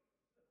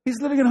 He's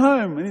living at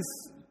home and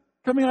he's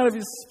coming out of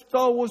his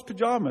Star Wars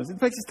pajamas. In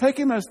fact, he's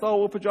taking those Star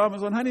Wars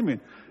pajamas on honeymoon.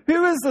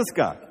 Who is this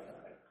guy?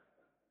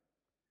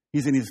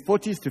 He's in his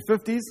 40s to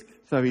 50s,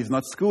 so he's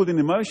not schooled in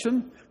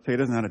emotion, so he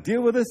doesn't know how to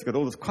deal with this. He's got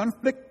all this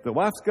conflict. The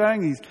wife's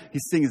going,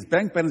 he's seeing his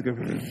bank balance go,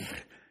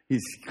 he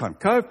can't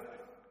cope.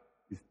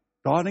 His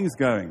darling's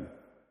going.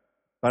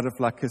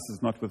 Butterfly kisses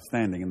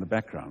notwithstanding in the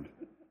background.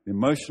 The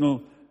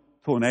emotional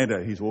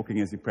tornado he's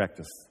walking as he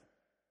practices.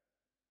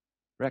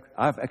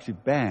 I've actually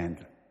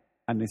banned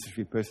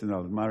unnecessary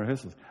personnel in my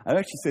rehearsals. I've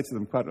actually said to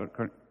them quite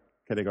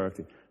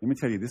categorically, let me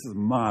tell you, this is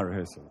my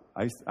rehearsal.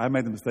 I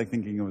made the mistake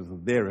thinking it was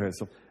their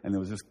rehearsal, and there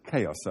was just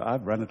chaos. So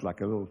I've run it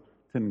like a little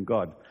tin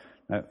god.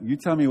 Now, you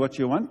tell me what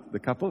you want, the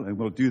couple, and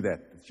we'll do that.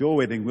 It's your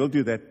wedding, we'll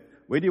do that.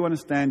 Where do you want to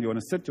stand? Do you want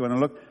to sit? Do you want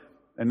to look?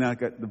 And now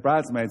the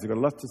bridesmaids have got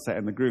a lot to say,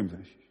 and the grooms.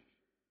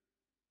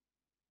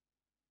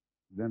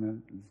 No,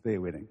 it's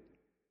their wedding.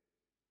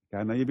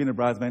 Okay, I know you've been a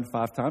bridesmaid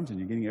 5 times, and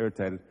you're getting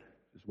irritated.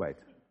 Just wait.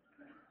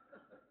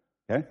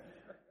 Okay?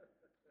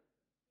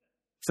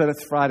 So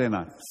that's Friday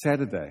night.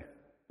 Saturday,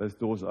 those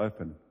doors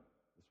open.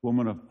 This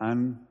woman of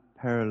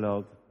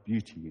unparalleled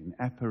beauty, an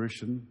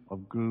apparition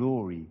of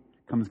glory,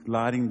 comes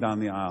gliding down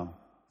the aisle.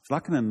 It's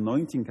like an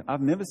anointing. I've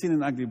never seen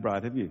an ugly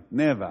bride, have you?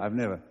 Never. I've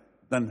never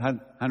done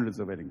hundreds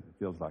of weddings, it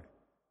feels like.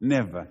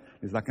 Never.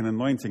 It's like an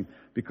anointing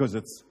because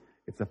it's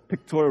It's a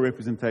pictorial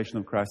representation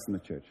of Christ in the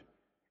church.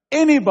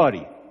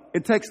 Anybody.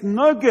 It takes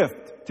no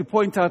gift to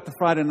point out the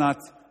Friday night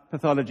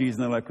pathologies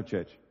in the local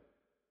church.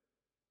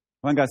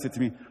 One guy said to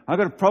me, I've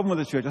got a problem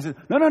with the church. I said,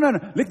 no,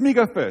 let me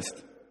go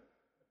first.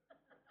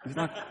 He's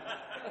like,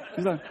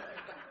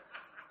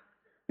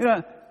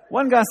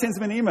 one guy sends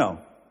me an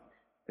email.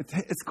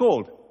 It's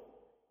called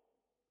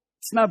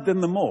Snubbed in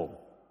the Mall.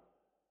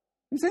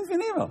 He sends me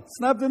an email,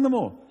 Snubbed in the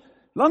Mall.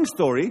 Long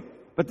story,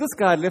 but this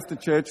guy left the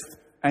church,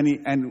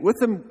 and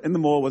with him in the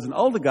mall was an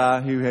older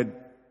guy who had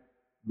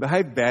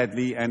behaved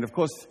badly, and of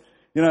course,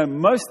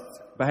 most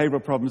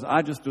behavioral problems,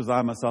 I just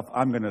resign myself,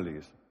 I'm going to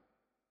lose.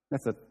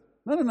 That's it.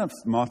 Not enough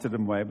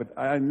martyrdom way, but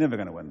I'm never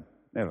going to win.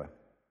 Never.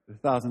 There's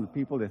thousands of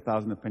people, there's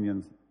 1,000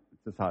 opinions.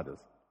 It's just how it is.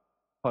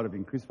 Part of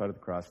being crucified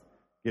with Christ,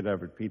 get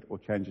over it, Pete, or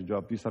change your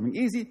job, do something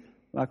easy,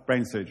 like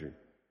brain surgery.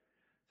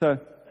 So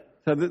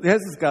there's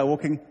this guy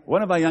walking,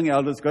 one of our young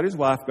elders, got his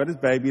wife, got his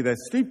baby, they're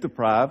sleep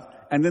deprived,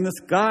 and then this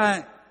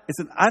guy,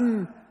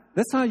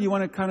 that's how you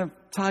want to kind of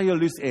tie your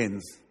loose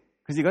ends,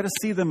 because you've got to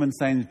see them in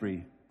Sainsbury.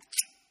 You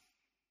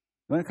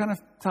want to kind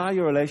of tie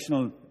your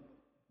relational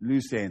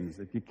loose ends,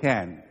 if you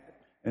can.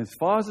 And as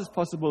far as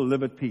possible,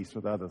 live at peace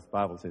with others, the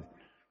Bible says.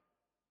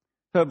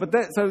 So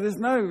there's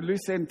no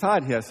loose end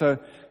tied here. So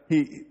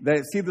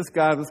they see this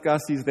guy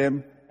sees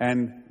them,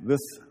 and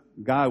this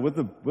guy with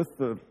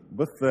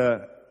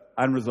the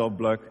unresolved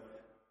bloke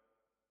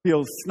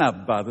feels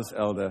snubbed by this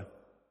elder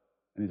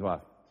and his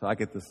wife. So I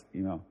get this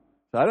email.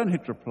 So I don't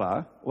hit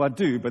reply, or I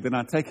do, but then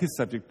I take his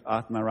subject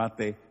out and I write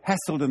there,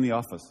 hassled in the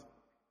office.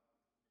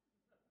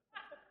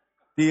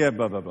 Dear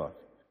blah, blah, blah.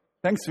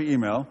 Thanks for your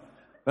email,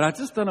 but I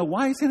just don't know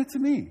why you sent it to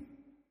me.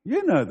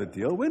 You know the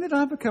deal. When did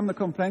I become the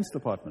complaints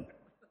department?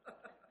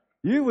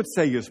 You would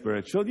say you're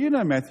spiritual. You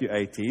know Matthew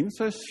 18,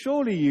 so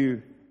surely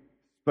you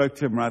spoke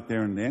to him right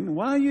there and then.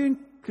 Why are you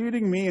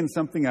including me in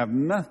something I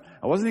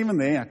wasn't even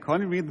there. I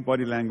can't even read the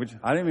body language.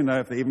 I don't even know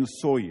if they even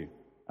saw you.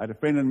 I had a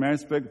friend in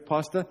Maritzburg,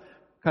 pastor,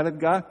 colored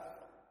guy.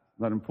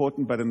 Not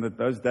important, but in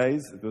those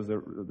days, it was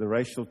the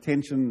racial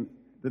tension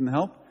didn't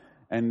help.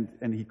 And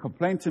he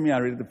complained to me. I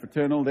read the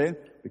fraternal there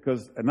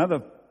because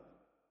another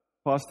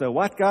pastor, a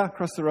white guy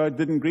across the road,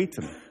 didn't greet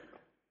him.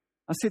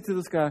 I said to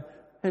this guy,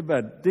 hey,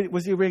 bud,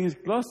 was he wearing his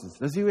glasses?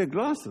 Does he wear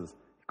glasses?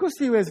 Of course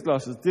he wears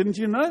glasses. Didn't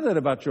you know that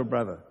about your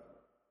brother?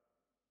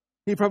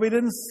 He probably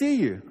didn't see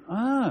you.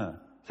 So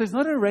he's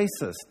not a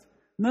racist.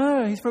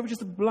 No, he's probably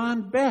just a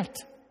blind bat.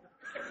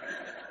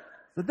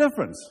 The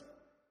difference.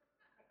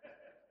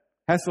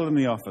 Hassle in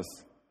the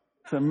office.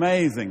 It's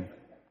amazing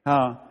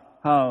how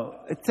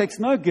it takes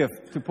no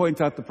gift to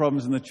point out the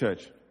problems in the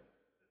church.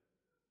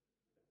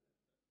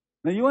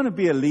 Now, you want to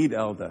be a lead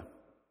elder.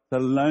 It's a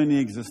lonely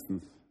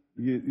existence.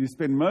 You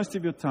spend most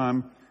of your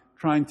time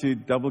trying to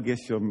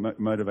double-guess your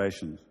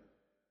motivations.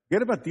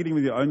 Forget about dealing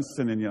with your own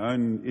sin and your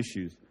own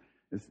issues.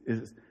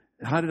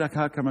 How did I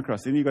come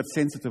across? And you've got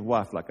sensitive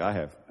wife like I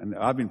have. And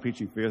I've been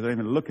preaching for years. I don't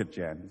even look at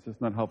Jan. It's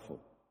just not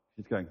helpful.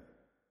 She's going.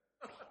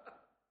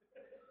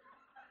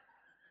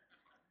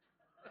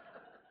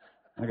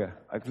 Okay.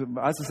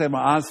 I used to say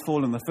my eyes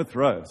fall in the fifth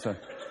row. So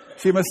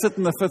she must sit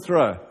in the fifth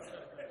row.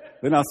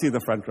 Then I'll see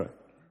the front row.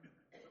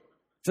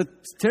 It's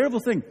a terrible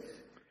thing.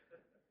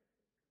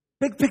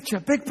 Big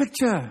picture.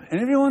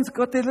 And everyone's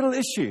got their little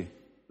issue.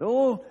 They're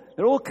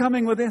all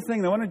coming with their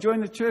thing. They want to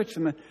join the church.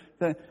 And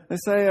they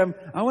say,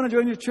 I want to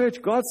join your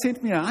church. God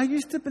sent me. I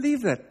used to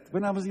believe that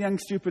when I was a young,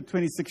 stupid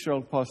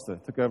 26-year-old pastor,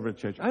 took over a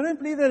church. I don't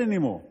believe that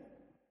anymore.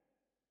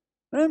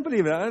 I don't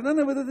believe it. I don't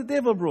know whether the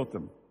devil brought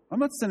them. I'm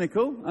not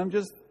cynical. I'm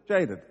just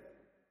jaded.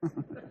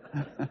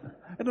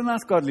 In a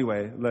nice, godly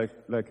way,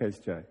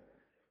 lowercase J.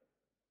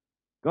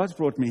 God's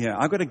brought me here.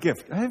 I've got a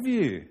gift. Have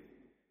you?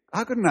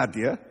 I've got an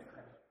idea.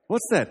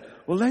 What's that?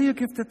 Well, lay your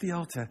gift at the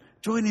altar.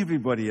 Join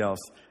everybody else,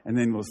 and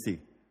then we'll see.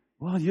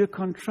 Well, you're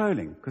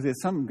controlling, because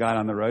there's some guy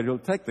on the road who'll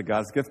take the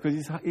guy's gift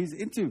because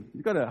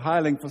he's got a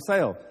hireling for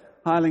sale,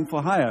 hireling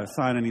for hire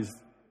sign in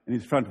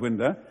his front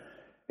window.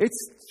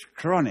 It's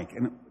chronic,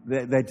 and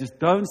they just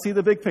don't see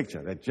the big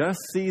picture. They just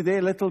see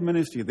their little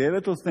ministry, their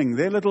little thing,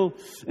 their little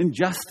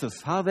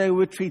injustice, how they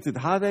were treated,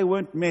 how they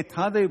weren't met,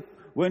 how they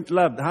weren't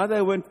loved, how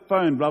they weren't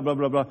phoned, blah, blah,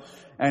 blah, blah.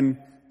 And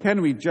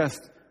can we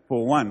just,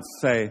 for once,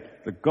 say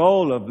the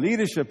goal of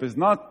leadership is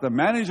not the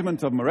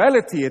management of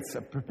morality, it's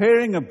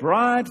preparing a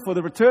bride for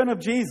the return of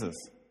Jesus.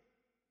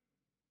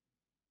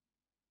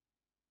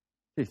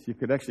 Yes, you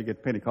could actually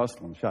get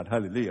Pentecostal and shout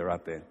hallelujah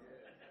right there.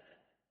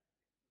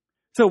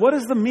 So what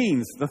is the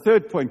means? The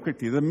third point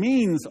quickly. The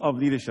means of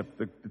leadership.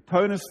 The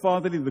tone is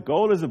fatherly. The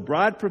goal is a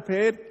bride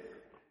prepared.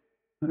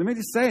 Let me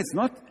just say, it's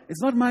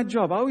not my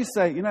job. I always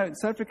say, in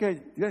South Africa,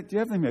 do you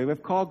have them here? We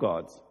have car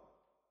guards.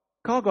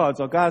 Car guards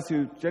are guys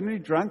who are generally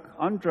drunk,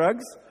 on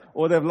drugs,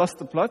 or they've lost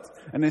the plot,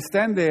 and they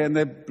stand there and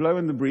they blow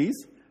in the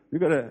breeze. We've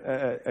got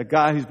a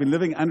guy who's been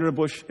living under a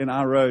bush in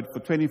our road for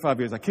 25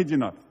 years. I kid you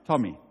not,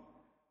 Tommy.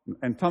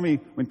 And Tommy,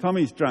 when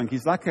Tommy's drunk,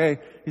 he's like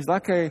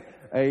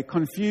a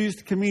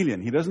confused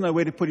chameleon. He doesn't know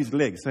where to put his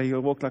legs, so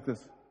he'll walk like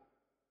this.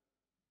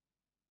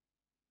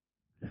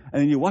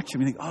 And then you watch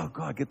him and you think, oh,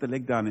 God, get the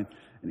leg down.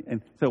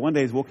 And so one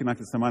day he's walking like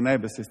this, and my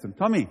neighbor says to him,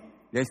 Tommy,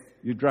 yes,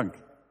 you're drunk.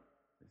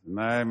 He says,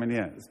 no,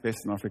 meneer, it's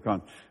best in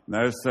Afrikaans.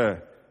 No,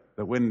 sir,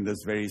 the wind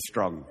is very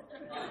strong.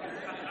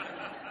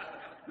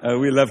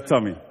 We love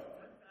Tommy.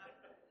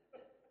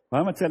 Why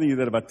am I telling you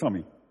that about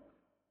Tommy?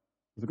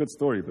 It's a good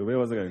story, but where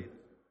was I going?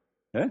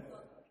 Yeah?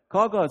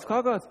 Car guards.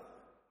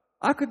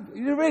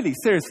 Really,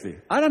 seriously,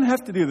 I don't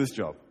have to do this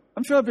job.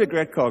 I'm sure I'll be a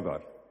great car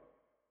guard.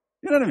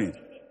 You know what I mean?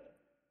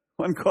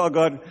 One car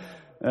guard,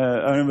 I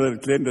remember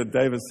Glenda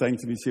Davis saying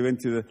to me, she went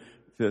to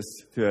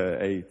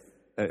a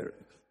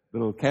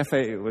little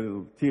cafe,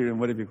 little tea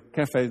room,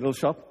 cafe, little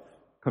shop,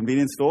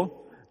 convenience store,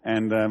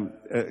 and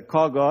a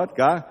car guard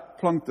guy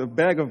plonked a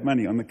bag of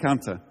money on the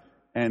counter,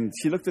 and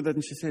she looked at it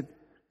and she said,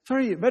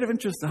 sorry, a matter of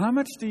interest, how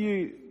much do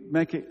you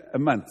make a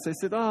month? So I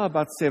said,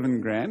 about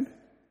 $7,000.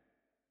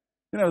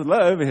 You know, it's low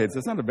overhead, so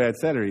it's not a bad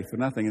salary for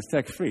nothing. It's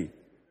tax-free.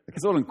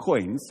 It's all in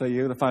coins, so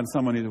you're going to find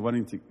someone who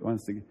wants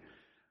to.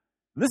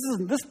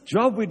 This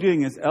job we're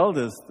doing as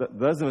elders,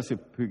 those of us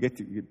who get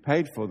to get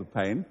paid for the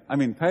paid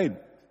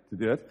to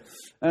do it.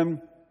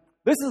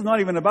 This is not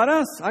even about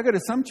us. I go to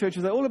some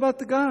churches, they're all about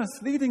the guys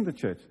leading the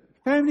church.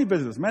 Family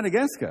business,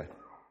 Madagascar.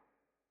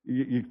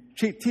 You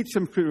teach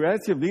them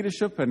plurality of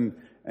leadership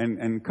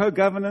and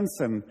co-governance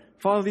and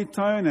fatherly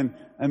tone, and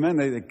man,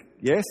 they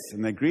yes,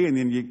 and they agree, and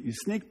then you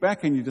sneak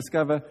back and you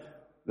discover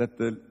that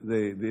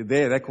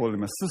they call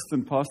them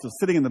assistant pastors,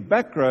 sitting in the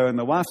back row, and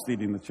the wife's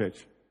leading the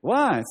church.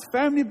 Why? It's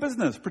family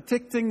business,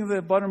 protecting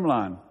the bottom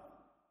line.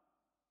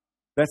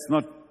 That's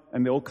not,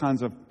 and there are all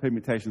kinds of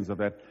permutations of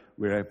that.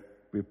 We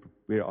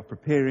are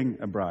preparing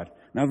a bride.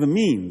 Now the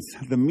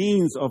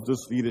means of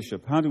this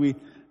leadership. How do we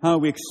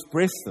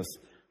express this?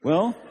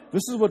 Well,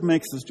 this is what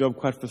makes this job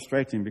quite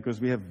frustrating,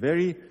 because we have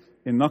very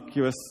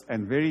innocuous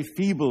and very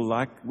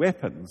feeble-like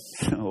weapons,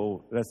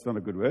 or that's not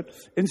a good word,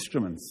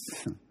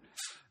 instruments.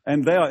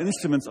 And they are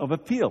instruments of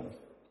appeal.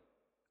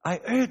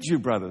 I urge you,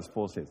 brothers,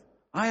 Paul says.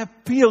 I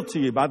appeal to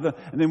you and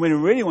then when he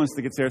really wants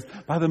to get serious,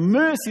 by the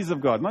mercies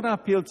of God. Not I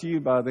appeal to you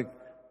by the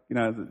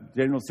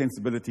general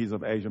sensibilities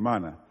of Asia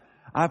Minor.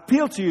 I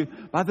appeal to you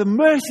by the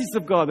mercies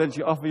of God that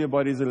you offer your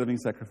body as a living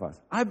sacrifice.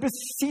 I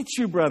beseech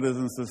you, brothers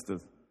and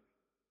sisters.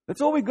 That's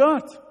all we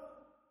got.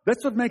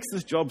 That's what makes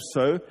this job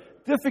so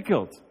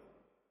difficult.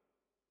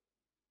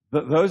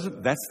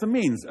 That's the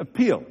means.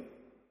 Appeal.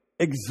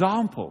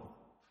 Example.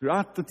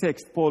 Throughout the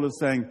text, Paul is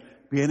saying,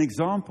 be an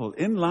example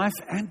in life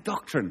and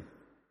doctrine.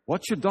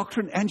 Watch your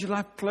doctrine and your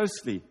life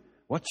closely.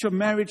 Watch your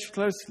marriage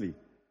closely.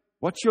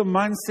 Watch your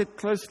mindset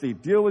closely.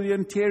 Deal with your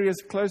interiors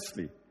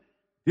closely.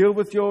 Deal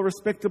with your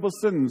respectable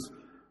sins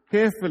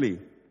carefully.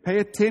 Pay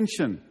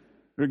attention.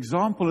 Your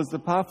example is the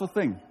powerful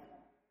thing.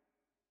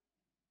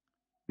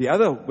 The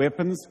other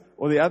weapons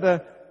or the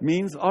other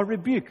means are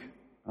rebuke.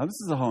 Now, this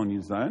is a whole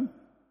new zone.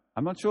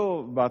 I'm not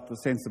sure about the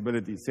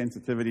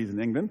sensitivities in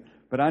England,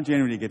 but I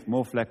generally get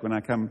more flack when I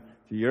come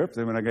to Europe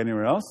than when I go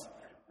anywhere else.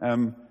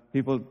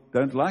 People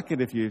don't like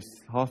it if you're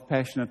half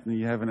passionate and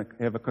you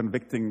have a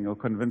convicting or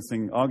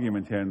convincing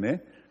argument here and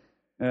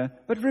there.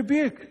 But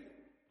rebuke.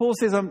 Paul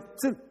says,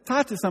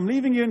 Titus, I'm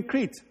leaving you in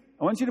Crete.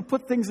 I want you to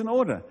put things in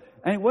order.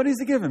 And what does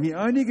he give him? He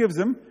only gives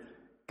him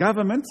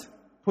government,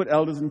 put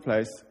elders in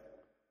place,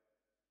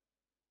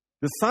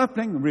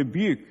 discipling,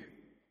 rebuke,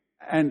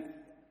 and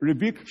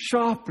rebuke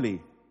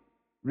sharply,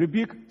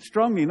 rebuke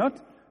strongly. Not,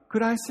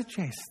 could I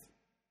suggest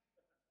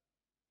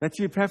that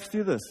you perhaps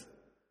do this?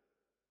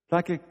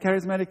 Like a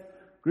charismatic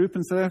group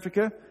in South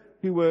Africa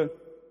who were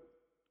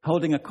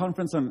holding a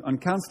conference on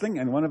counseling,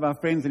 and one of our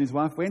friends and his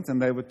wife went,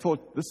 and they were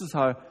taught, this is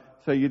how,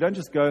 so you don't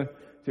just go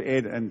to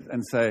Ed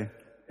and say,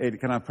 Ed,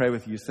 can I pray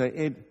with you? You say,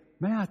 Ed,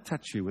 may I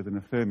touch you with an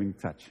affirming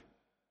touch?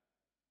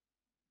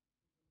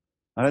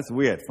 Now that's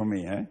weird for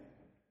me, eh?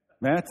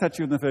 May I touch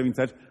you with an affirming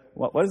touch?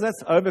 What is that?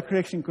 It's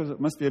overcorrection because it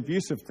must be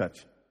abusive touch.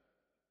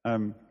 I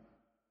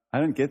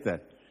don't get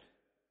that.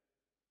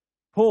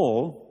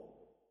 Paul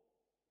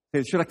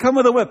says, should I come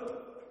with a whip?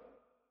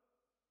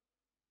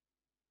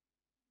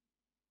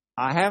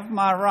 I have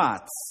my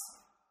rights.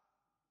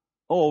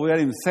 Or we don't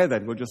even say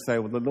that. We'll just say,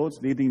 well, the Lord's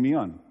leading me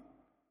on.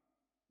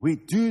 We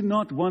do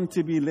not want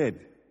to be led.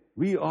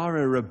 We are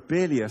a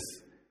rebellious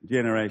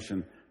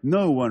generation.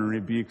 No one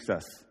rebukes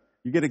us.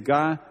 You get a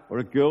guy or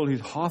a girl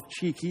who's half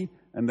cheeky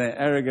and they're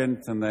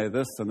arrogant and they're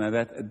this and they're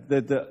that.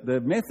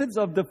 The methods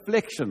of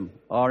deflection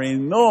are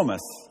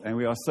enormous, and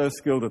we are so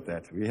skilled at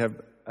that. We have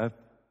a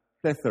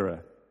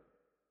plethora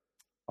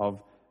of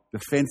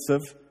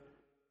defensive,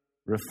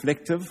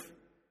 reflective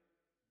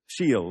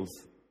shields,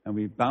 and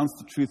we bounce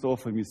the truth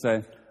off and we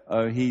say,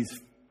 oh,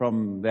 he's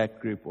from that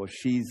group, or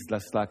she's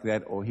just like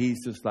that, or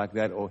he's just like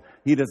that, or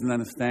he doesn't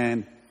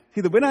understand.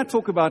 See, when I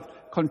talk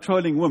about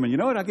controlling women, you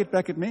know what I get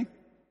back at me?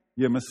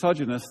 You're a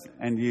misogynist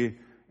and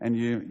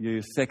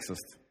you're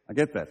sexist. I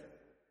get that.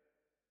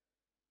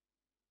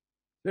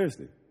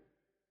 Seriously.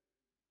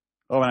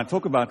 Or when I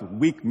talk about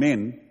weak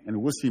men and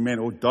wussy men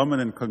or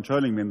dominant,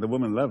 controlling men, the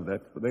women love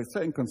that, but they're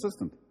so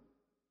inconsistent.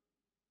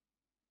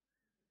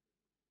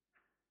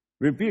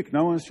 Rebuke.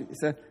 No one should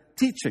say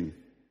teaching.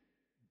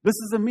 This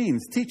is a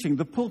means, teaching,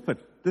 the pulpit,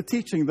 the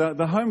teaching,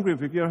 the home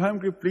group, if you're a home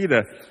group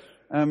leader,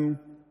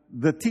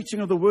 the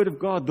teaching of the Word of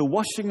God, the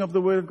washing of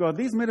the Word of God.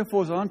 These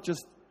metaphors aren't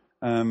just,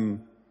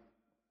 I'm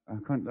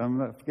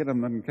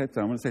not in Cape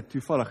Town, I want to say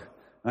toevallig.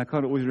 I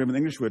can't always remember the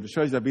English word. It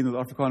shows you I've been with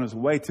Afrikaners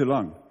way too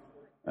long.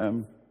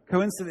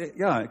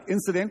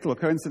 Incidental,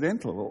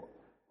 coincidental,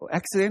 or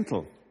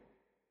accidental.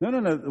 No.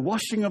 The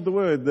washing of the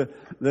Word,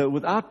 the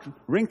without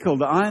wrinkle,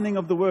 the ironing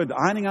of the Word,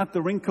 ironing out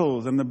the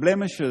wrinkles and the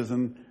blemishes,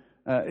 and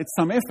it's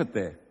some effort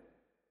there.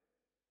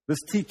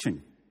 This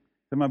teaching.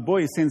 So my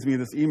boy sends me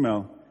this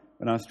email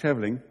when I was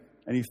traveling,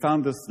 and he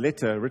found this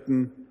letter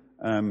written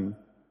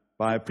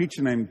by a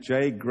preacher named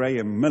J.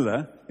 Graham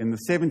Miller in the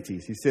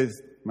 70s.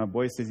 My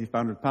boy says he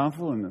found it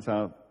powerful, and so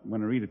I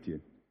want to read it to you.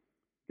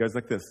 It goes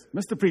like this.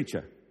 Mr.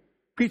 Preacher,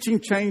 preaching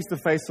changed the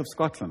face of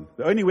Scotland.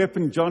 The only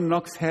weapon John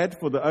Knox had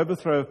for the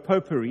overthrow of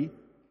popery,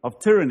 of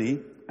tyranny,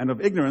 and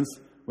of ignorance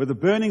were the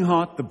burning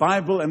heart, the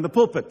Bible, and the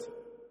pulpit.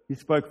 He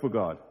spoke for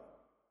God.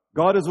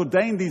 God has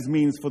ordained these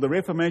means for the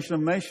reformation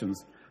of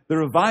nations, the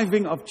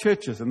reviving of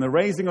churches, and the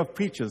raising of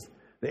preachers,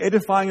 the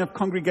edifying of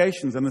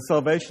congregations, and the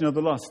salvation of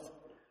the lost.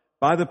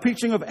 By the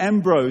preaching of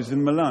Ambrose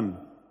in Milan,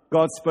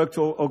 God spoke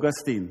to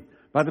Augustine.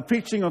 By the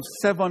preaching of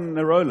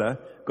Savonarola,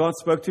 God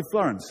spoke to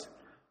Florence.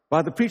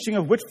 By the preaching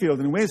of Whitfield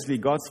and Wesley,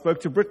 God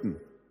spoke to Britain.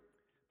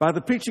 By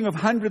the preaching of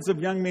hundreds of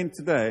young men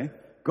today,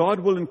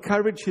 God will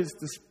encourage His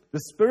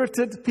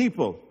dispirited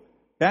people,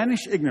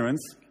 banish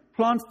ignorance,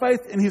 plant faith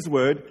in His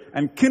Word,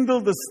 and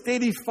kindle the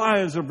steady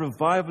fires of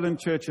revival in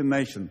church and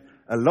nation.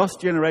 A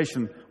lost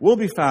generation will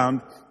be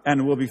found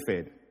and will be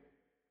fed.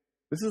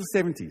 This is the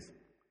 70s.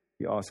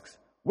 He asks,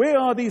 where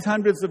are these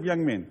hundreds of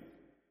young men?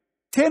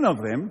 10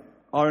 of them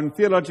are in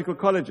theological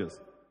colleges.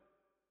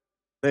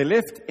 They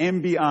left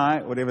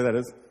MBI, whatever that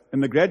is, in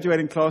the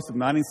graduating class of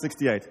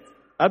 1968.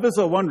 Others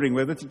are wondering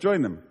whether to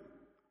join them.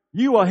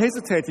 You are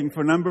hesitating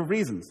for a number of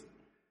reasons.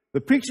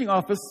 The preaching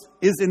office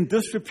is in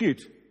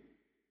disrepute.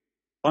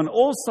 On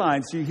all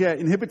sides, you hear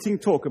inhibiting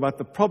talk about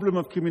the problem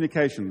of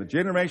communication, the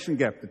generation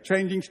gap, the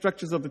changing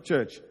structures of the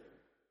church,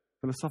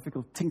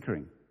 philosophical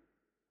tinkering.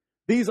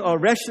 These are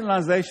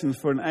rationalizations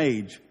for an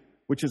age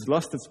which has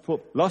lost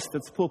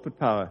its pulpit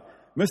power.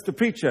 Mr.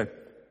 Preacher,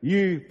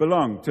 you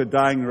belong to a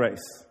dying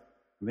race.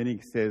 And then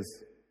he says,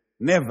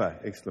 never,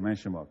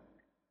 exclamation mark.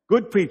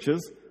 Good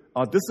preachers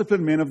are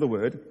disciplined men of the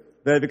Word.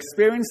 They have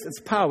experienced its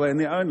power in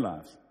their own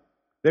lives.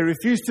 They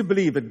refuse to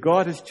believe that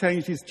God has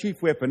changed His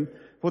chief weapon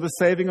for the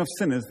saving of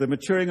sinners, the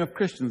maturing of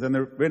Christians, and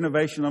the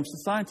renovation of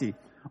society.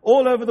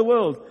 All over the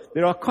world,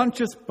 there are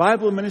conspicuous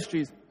Bible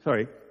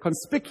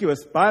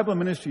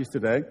ministries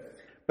today,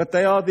 but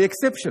they are the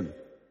exception.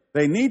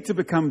 They need to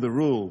become the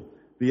rule.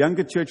 The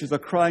younger churches are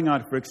crying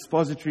out for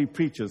expository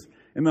preachers.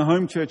 In the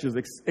home churches,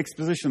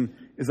 exposition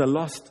is a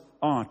lost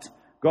art.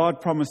 God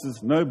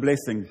promises no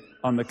blessing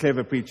on the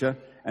clever preacher,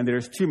 and there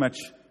is too much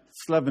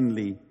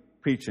slovenly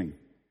preaching.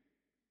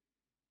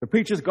 The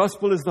preacher's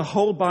gospel is the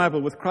whole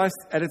Bible with Christ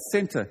at its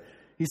center.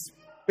 He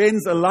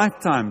spends a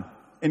lifetime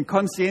in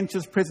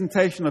conscientious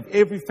presentation of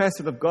every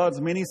facet of God's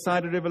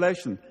many-sided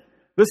revelation.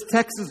 This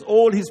taxes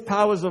all His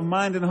powers of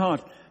mind and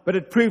heart, but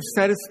it proves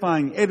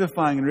satisfying,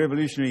 edifying, and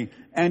revolutionary,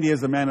 and He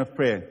is a man of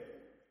prayer.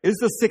 Is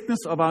the sickness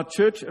of our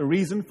church a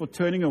reason for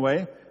turning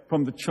away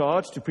from the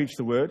charge to preach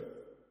the word?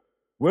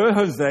 Were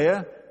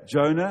Hosea,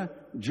 Jonah,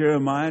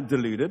 Jeremiah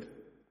deluded?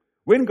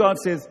 When God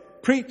says,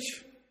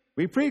 preach,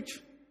 we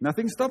preach.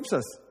 Nothing stops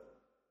us.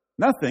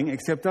 Nothing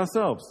except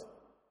ourselves.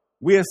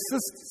 We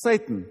assist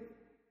Satan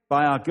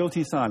by our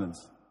guilty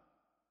silence.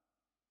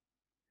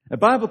 A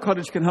Bible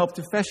college can help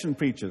to fashion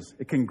preachers.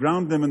 It can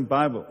ground them in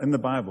the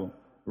Bible,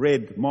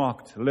 read,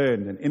 marked,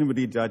 learned, and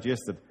inwardly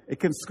digested. It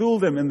can school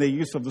them in their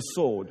use of the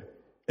sword.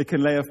 It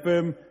can lay a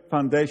firm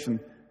foundation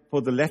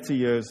for the latter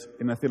years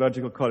in a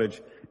theological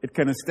college. It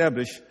can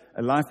establish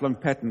a lifelong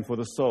pattern for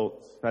the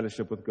soul's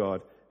fellowship with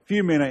God.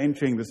 Few men are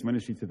entering this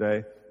ministry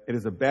today. It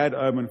is a bad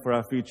omen for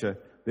our future.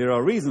 There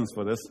are reasons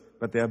for this,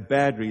 but they are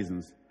bad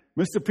reasons.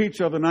 Mr.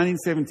 Preacher of the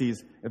 1970s,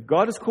 if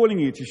God is calling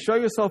you to show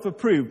yourself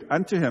approved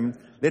unto Him,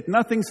 let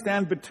nothing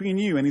stand between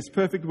you and His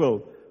perfect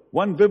will.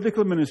 One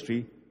biblical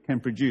ministry can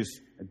produce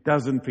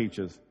 12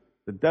 preachers.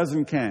 The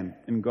dozen can,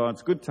 in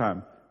God's good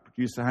time,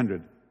 produce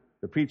 100.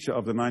 The preacher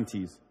of the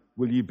 90s,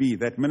 will you be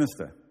that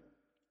minister?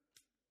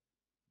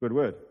 Good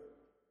word.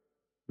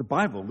 The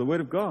Bible, the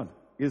Word of God,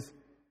 is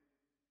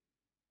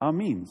our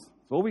means.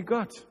 It's all we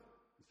got.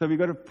 So we've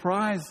got to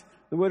prize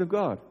the Word of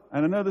God.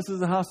 And I know this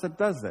is a house that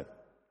does that.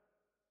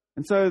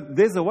 And so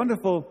there's a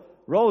wonderful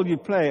role you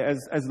play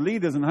as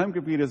leaders and home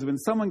group leaders. When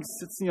someone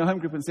sits in your home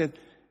group and says,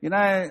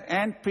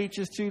 Ant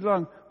preaches too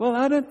long. Well,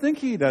 I don't think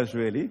he does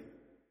really.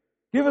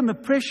 Given the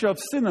pressure of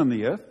sin on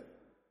the earth,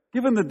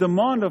 given the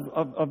demand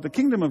of the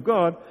kingdom of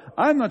God,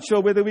 I'm not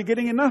sure whether we're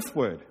getting enough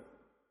word.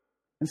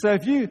 And so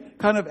if you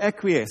kind of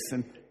acquiesce,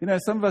 and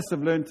some of us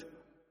have learned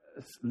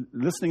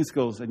listening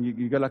skills, and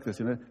you go like this,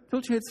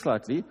 tilt your head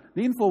slightly,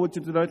 lean forward to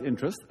denote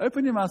interest,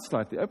 open your mouth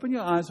slightly, open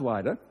your eyes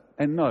wider,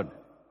 and nod.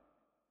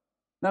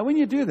 Now, when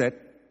you do that,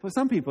 for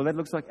some people, that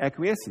looks like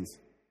acquiescence,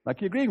 like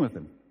you're agreeing with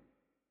them.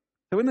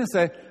 So when they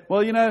say,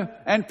 well,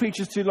 Ann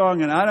preaches too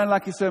long and I don't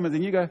like his sermons,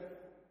 and you go,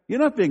 you're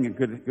not being a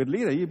good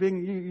leader.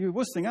 You're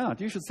wussing out.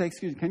 You should say,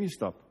 excuse me, can you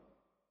stop?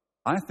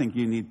 I think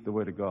you need the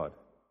Word of God.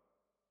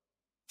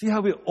 See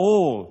how we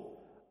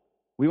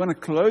want to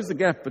close the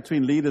gap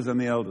between leaders and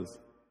the elders.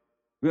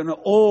 We want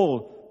to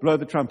all blow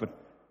the trumpet.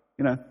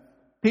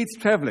 Pete's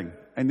traveling,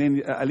 and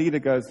then a leader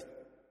goes,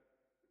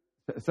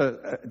 so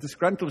a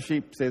disgruntled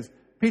sheep says,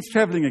 Pete's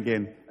traveling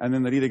again, and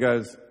then the leader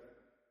goes,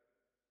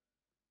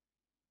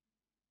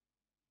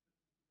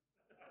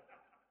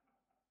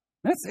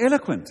 that's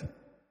eloquent.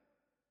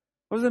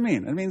 What does it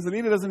mean? It means the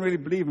leader doesn't really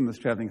believe in this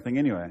traveling thing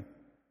anyway.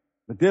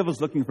 The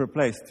devil's looking for a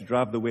place to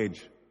drive the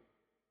wedge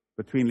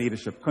between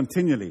leadership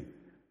continually.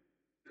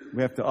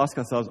 We have to ask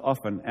ourselves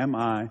often, am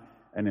I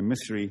an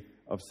emissary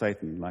of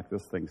Satan, like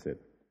this thing said?